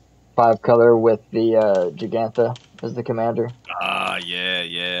 5 color with the Gigantha as the commander.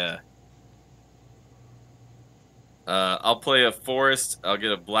 Yeah. I'll play a forest. I'll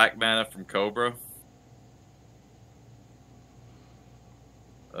get a black mana from Cobra.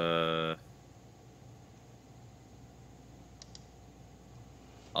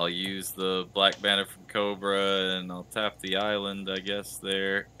 I'll use the black mana from Cobra, and I'll tap the island, I guess,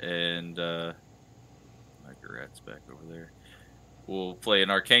 there, and my Rat's back over there. We'll play an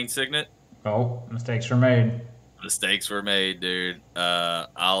Arcane Signet. Oh, mistakes were made. Mistakes were made, dude.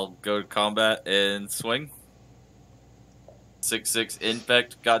 I'll go to combat and swing. 6/6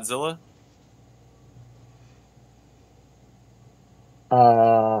 Infect Godzilla.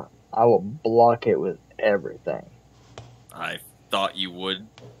 I will block it with everything. I thought you would.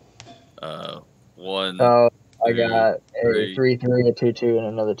 One. So I got a three. 3/3, a 2/2, and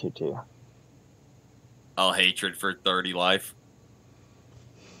another 2/2. I'll hatred for 30 life.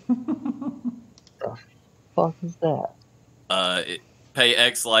 The fuck is that? Pay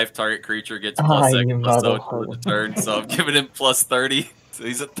X life, target creature gets plus X plus O for the turn, so I'm giving him plus 30. So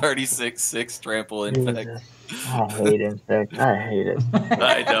he's at 36/6 trample infect. I hate infect. I hate it.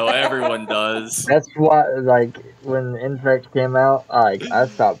 I know, everyone does. That's why, like, when infect came out, I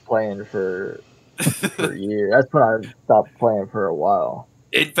stopped playing for years. That's when I stopped playing for a while.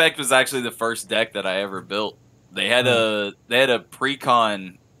 Infect was actually the first deck that I ever built. They had a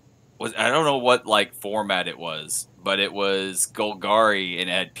precon. I don't know what like format it was, but it was Golgari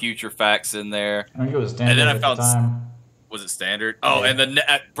and it had Putrefax in there. I think it was standard. And then I at found the time. Was it standard? Oh, and then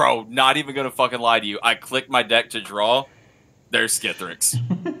bro, not even gonna fucking lie to you. I clicked my deck to draw. There's Skithrix.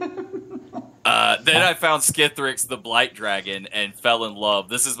 Then I found Skithrix, the Blight Dragon, and fell in love.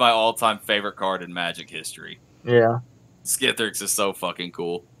 This is my all-time favorite card in Magic history. Yeah. Skithrix is so fucking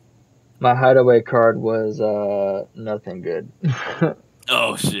cool. My hideaway card was nothing good.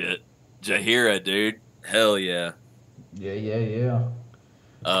 Oh shit, Jaheira, dude, hell yeah. Yeah.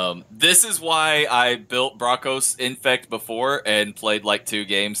 This is why I built Brokkos Infect before and played like 2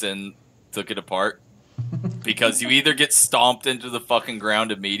 games and took it apart. Because you either get stomped into the fucking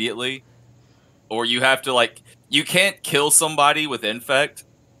ground immediately, or you have to like, you can't kill somebody with Infect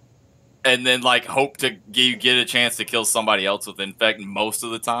and then like hope to get a chance to kill somebody else with Infect most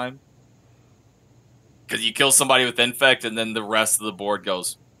of the time. Because you kill somebody with Infect and then the rest of the board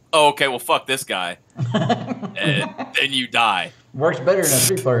goes, oh, okay, well, fuck this guy. And then you die. Works better in a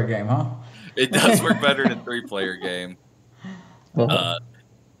 3-player game, huh? It does work better in a 3-player game.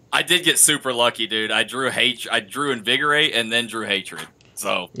 I did get super lucky, dude. I drew Invigorate and then drew Hatred.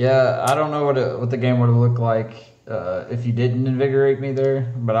 So yeah, I don't know what the game would have looked like if you didn't invigorate me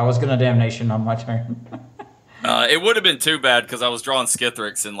there, but I was gonna Damnation on my turn. It would have been too bad because I was drawing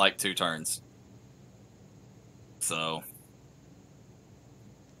Skithrix in like 2 turns. So,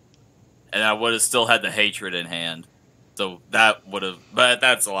 and I would have still had the Hatred in hand. So that would have, but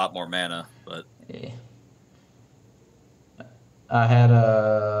that's a lot more mana. But yeah. I had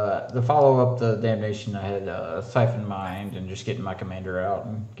the follow up the Damnation. I had Siphon Mind and just getting my commander out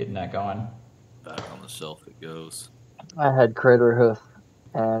and getting that going. Back on the shelf it goes. I had Crater Hoof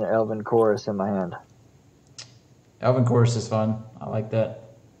and Elven Chorus in my hand. Elven Chorus is fun. I like that.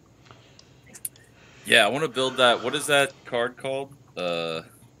 Yeah, I want to build that. What is that card called? Badrock?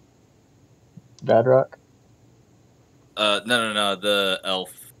 No. The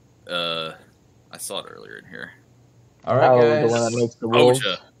elf. I saw it earlier in here. All right, guys. The one that makes the wolves.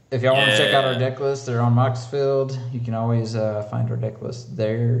 Oja. If y'all want to check out our deck list, they're on Moxfield. You can always find our deck list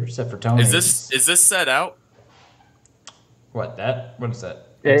there, except for Tony. Is this set out? What is that?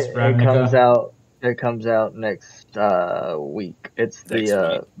 It comes out. It comes out next week. It's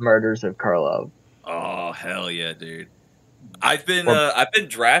the Murders of Karlov. Oh hell yeah, dude! I've been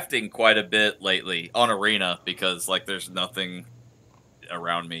drafting quite a bit lately on Arena because like there's nothing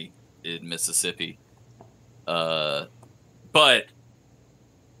around me in Mississippi. But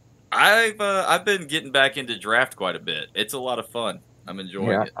I've been getting back into draft quite a bit. It's a lot of fun. I'm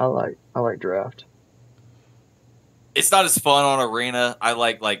enjoying it. I like draft. It's not as fun on Arena. I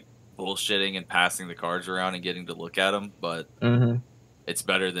like bullshitting and passing the cards around and getting to look at them, but it's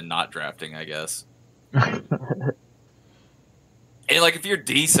better than not drafting, I guess. And like if you're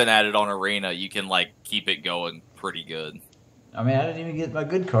decent at it on Arena, you can like keep it going pretty good. I mean, I didn't even get my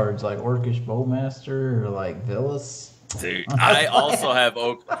good cards like Orcish Bowmaster or like Villas. Dude, I also have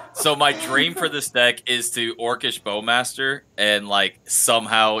so my dream for this deck is to Orcish Bowmaster and like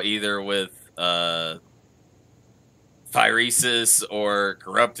somehow either with Phyresis or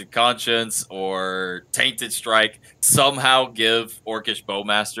Corrupted Conscience or Tainted Strike somehow give Orcish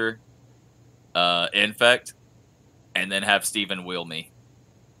Bowmaster Infect and then have Steven wheel me.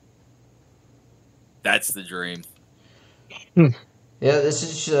 That's the dream. Yeah, this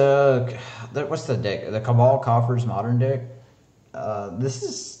is what's the deck? The Cabal Coffers Modern deck. This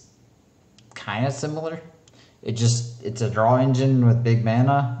is kind of similar. It's a draw engine with big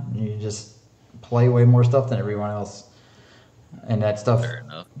mana. You just play way more stuff than everyone else, and that stuff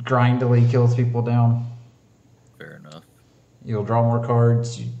grindily kills people down. Fair enough. You'll draw more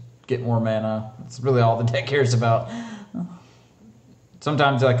cards. You get more mana. It's really all the deck cares about.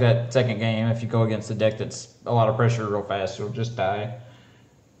 sometimes like that second game, if you go against a deck that's a lot of pressure real fast, you'll just die.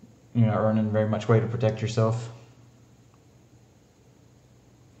 You're not running very much way to protect yourself.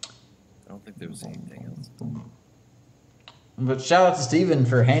 I don't think there was anything else. But shout out to Steven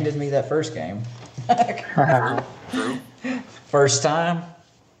for handing me that first game. True. First time.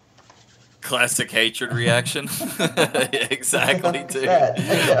 Classic hatred reaction. Exactly, dude.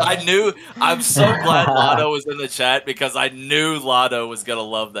 Yeah. I'm so glad Lotto was in the chat because I knew Lotto was going to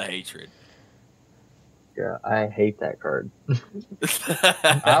love the hatred. Yeah, I hate that card.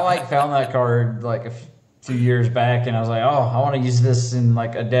 I found that card like a few years back, and I was like, oh, I want to use this in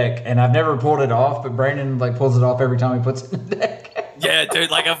like a deck, and I've never pulled it off, but Brandon like pulls it off every time he puts it in the deck. Yeah,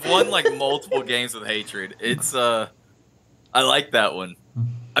 dude, like I've won like multiple games with hatred. It's I like that one.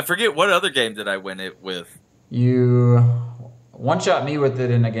 I forget what other game did I win it with. You one-shot me with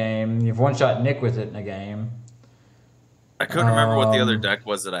it in a game. You've one-shot Nick with it in a game. I couldn't remember what the other deck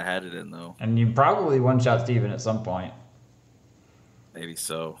was that I had it in, though. And you probably one-shot Steven at some point. Maybe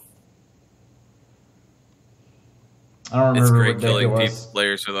so. I don't remember It's great what deck killing it was.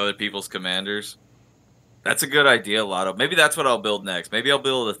 players with other people's commanders. That's a good idea, Lotto. Maybe that's what I'll build next. Maybe I'll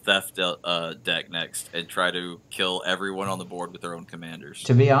build a theft deck next and try to kill everyone on the board with their own commanders.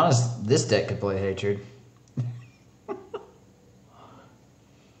 To be honest, this deck could play Hatred.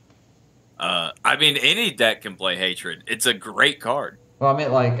 I mean, any deck can play Hatred. It's a great card. Well, I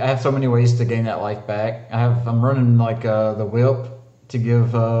mean, like, I have so many ways to gain that life back. I'm running, like, the Whip to give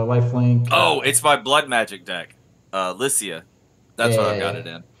lifelink. Oh, it's my Blood Magic deck. Lycia. That's what I got it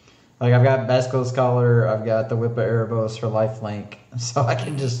in. Like, I've got Basco's Collar, I've got the Whip of Erebos for lifelink. So I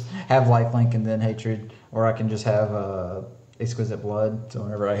can just have lifelink and then Hatred, or I can just have Exquisite Blood. So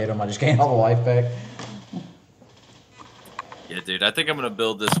whenever I hit them, I just gain all the life back. Yeah, dude, I think I'm going to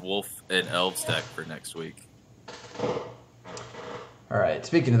build this Wolf and Elves deck for next week. Alright,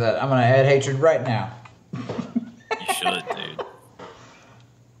 speaking of that, I'm going to add Hatred right now. You should, dude.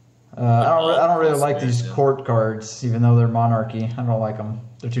 I don't really like these court cards, even though they're monarchy. I don't like them.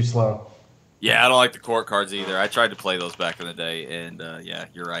 They're too slow. Yeah, I don't like the court cards either. I tried to play those back in the day, and yeah,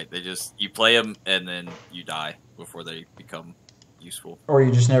 you're right. You play them, and then you die before they become useful. Or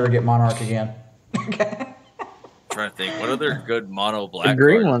you just never get monarch again. I'm trying to think. What other good mono black The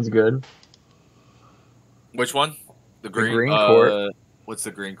green card? one's good. Which one? The green court. What's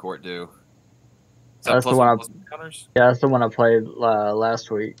the green court do? Is That's the one. Yeah, that's the one I played last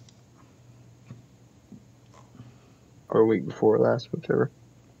week, or week before last, whichever.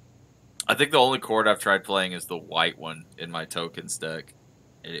 I think the only court I've tried playing is the white one in my tokens deck,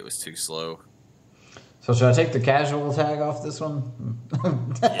 and it was too slow. So should I take the casual tag off this one?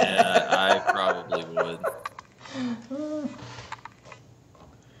 Yeah, I probably would.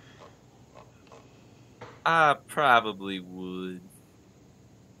 I probably would.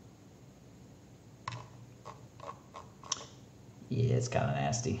 Yeah, it's kind of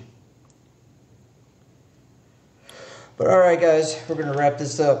nasty. But alright guys, we're going to wrap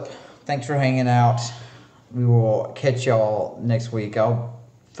this up. Thanks for hanging out. We will catch y'all next week. I'll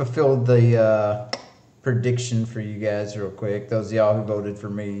fulfill the prediction for you guys real quick. Those of y'all who voted for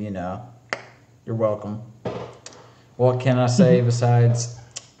me, you know, you're welcome. What can I say besides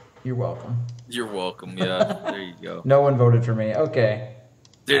you're welcome? You're welcome, yeah. There you go. No one voted for me. Okay.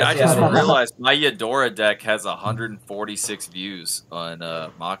 Dude, I just realized my Eudora deck has 146 views on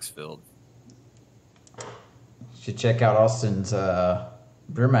Moxfield. Should check out Austin's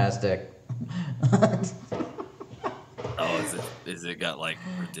Brewmass deck. Oh, is it got like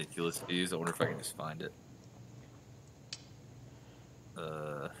ridiculous views? I wonder if I can just find it.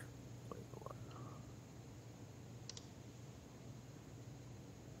 I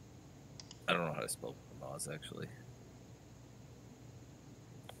don't know how to spell Moz actually.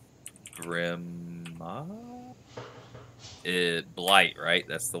 Blight, right?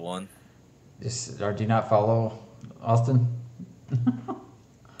 That's the one. Or do you not follow Austin?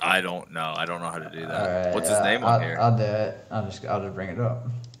 I don't know. I don't know how to do that. Right, What's his name on here? I'll do it. I'll just bring it up.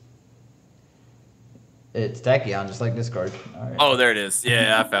 It's Tachyon, just like Discord. Right. Oh, there it is.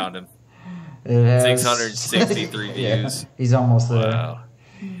 Yeah, I found him. It has 663 views. He's almost there. Wow.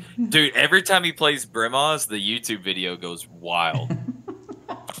 Dude, every time he plays Brimaz, the YouTube video goes wild.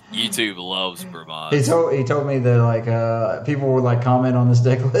 YouTube loves Brimaz. He told me that like people would like comment on this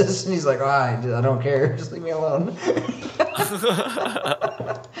deck list, and he's like, "I don't care. Just leave me alone.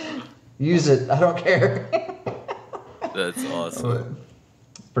 Use it. I don't care." That's awesome.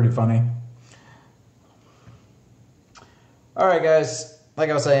 Pretty funny. All right, guys. Like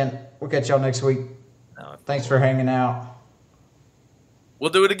I was saying, we'll catch y'all next week. Thanks for hanging out. We'll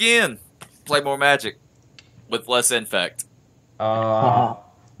do it again. Play more Magic with less infect. We'll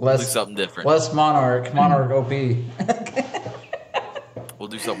do Less something different. Less Monarch. Monarch OP. We'll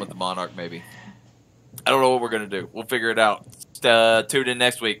do something with the Monarch, maybe. I don't know what we're going to do. We'll figure it out. Tune in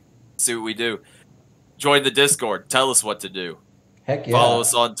next week. See what we do. Join the Discord. Tell us what to do. Heck yeah. Follow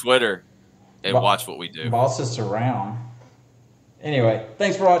us on Twitter and watch what we do. Boss us around. Anyway,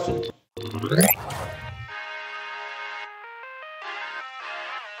 thanks for watching.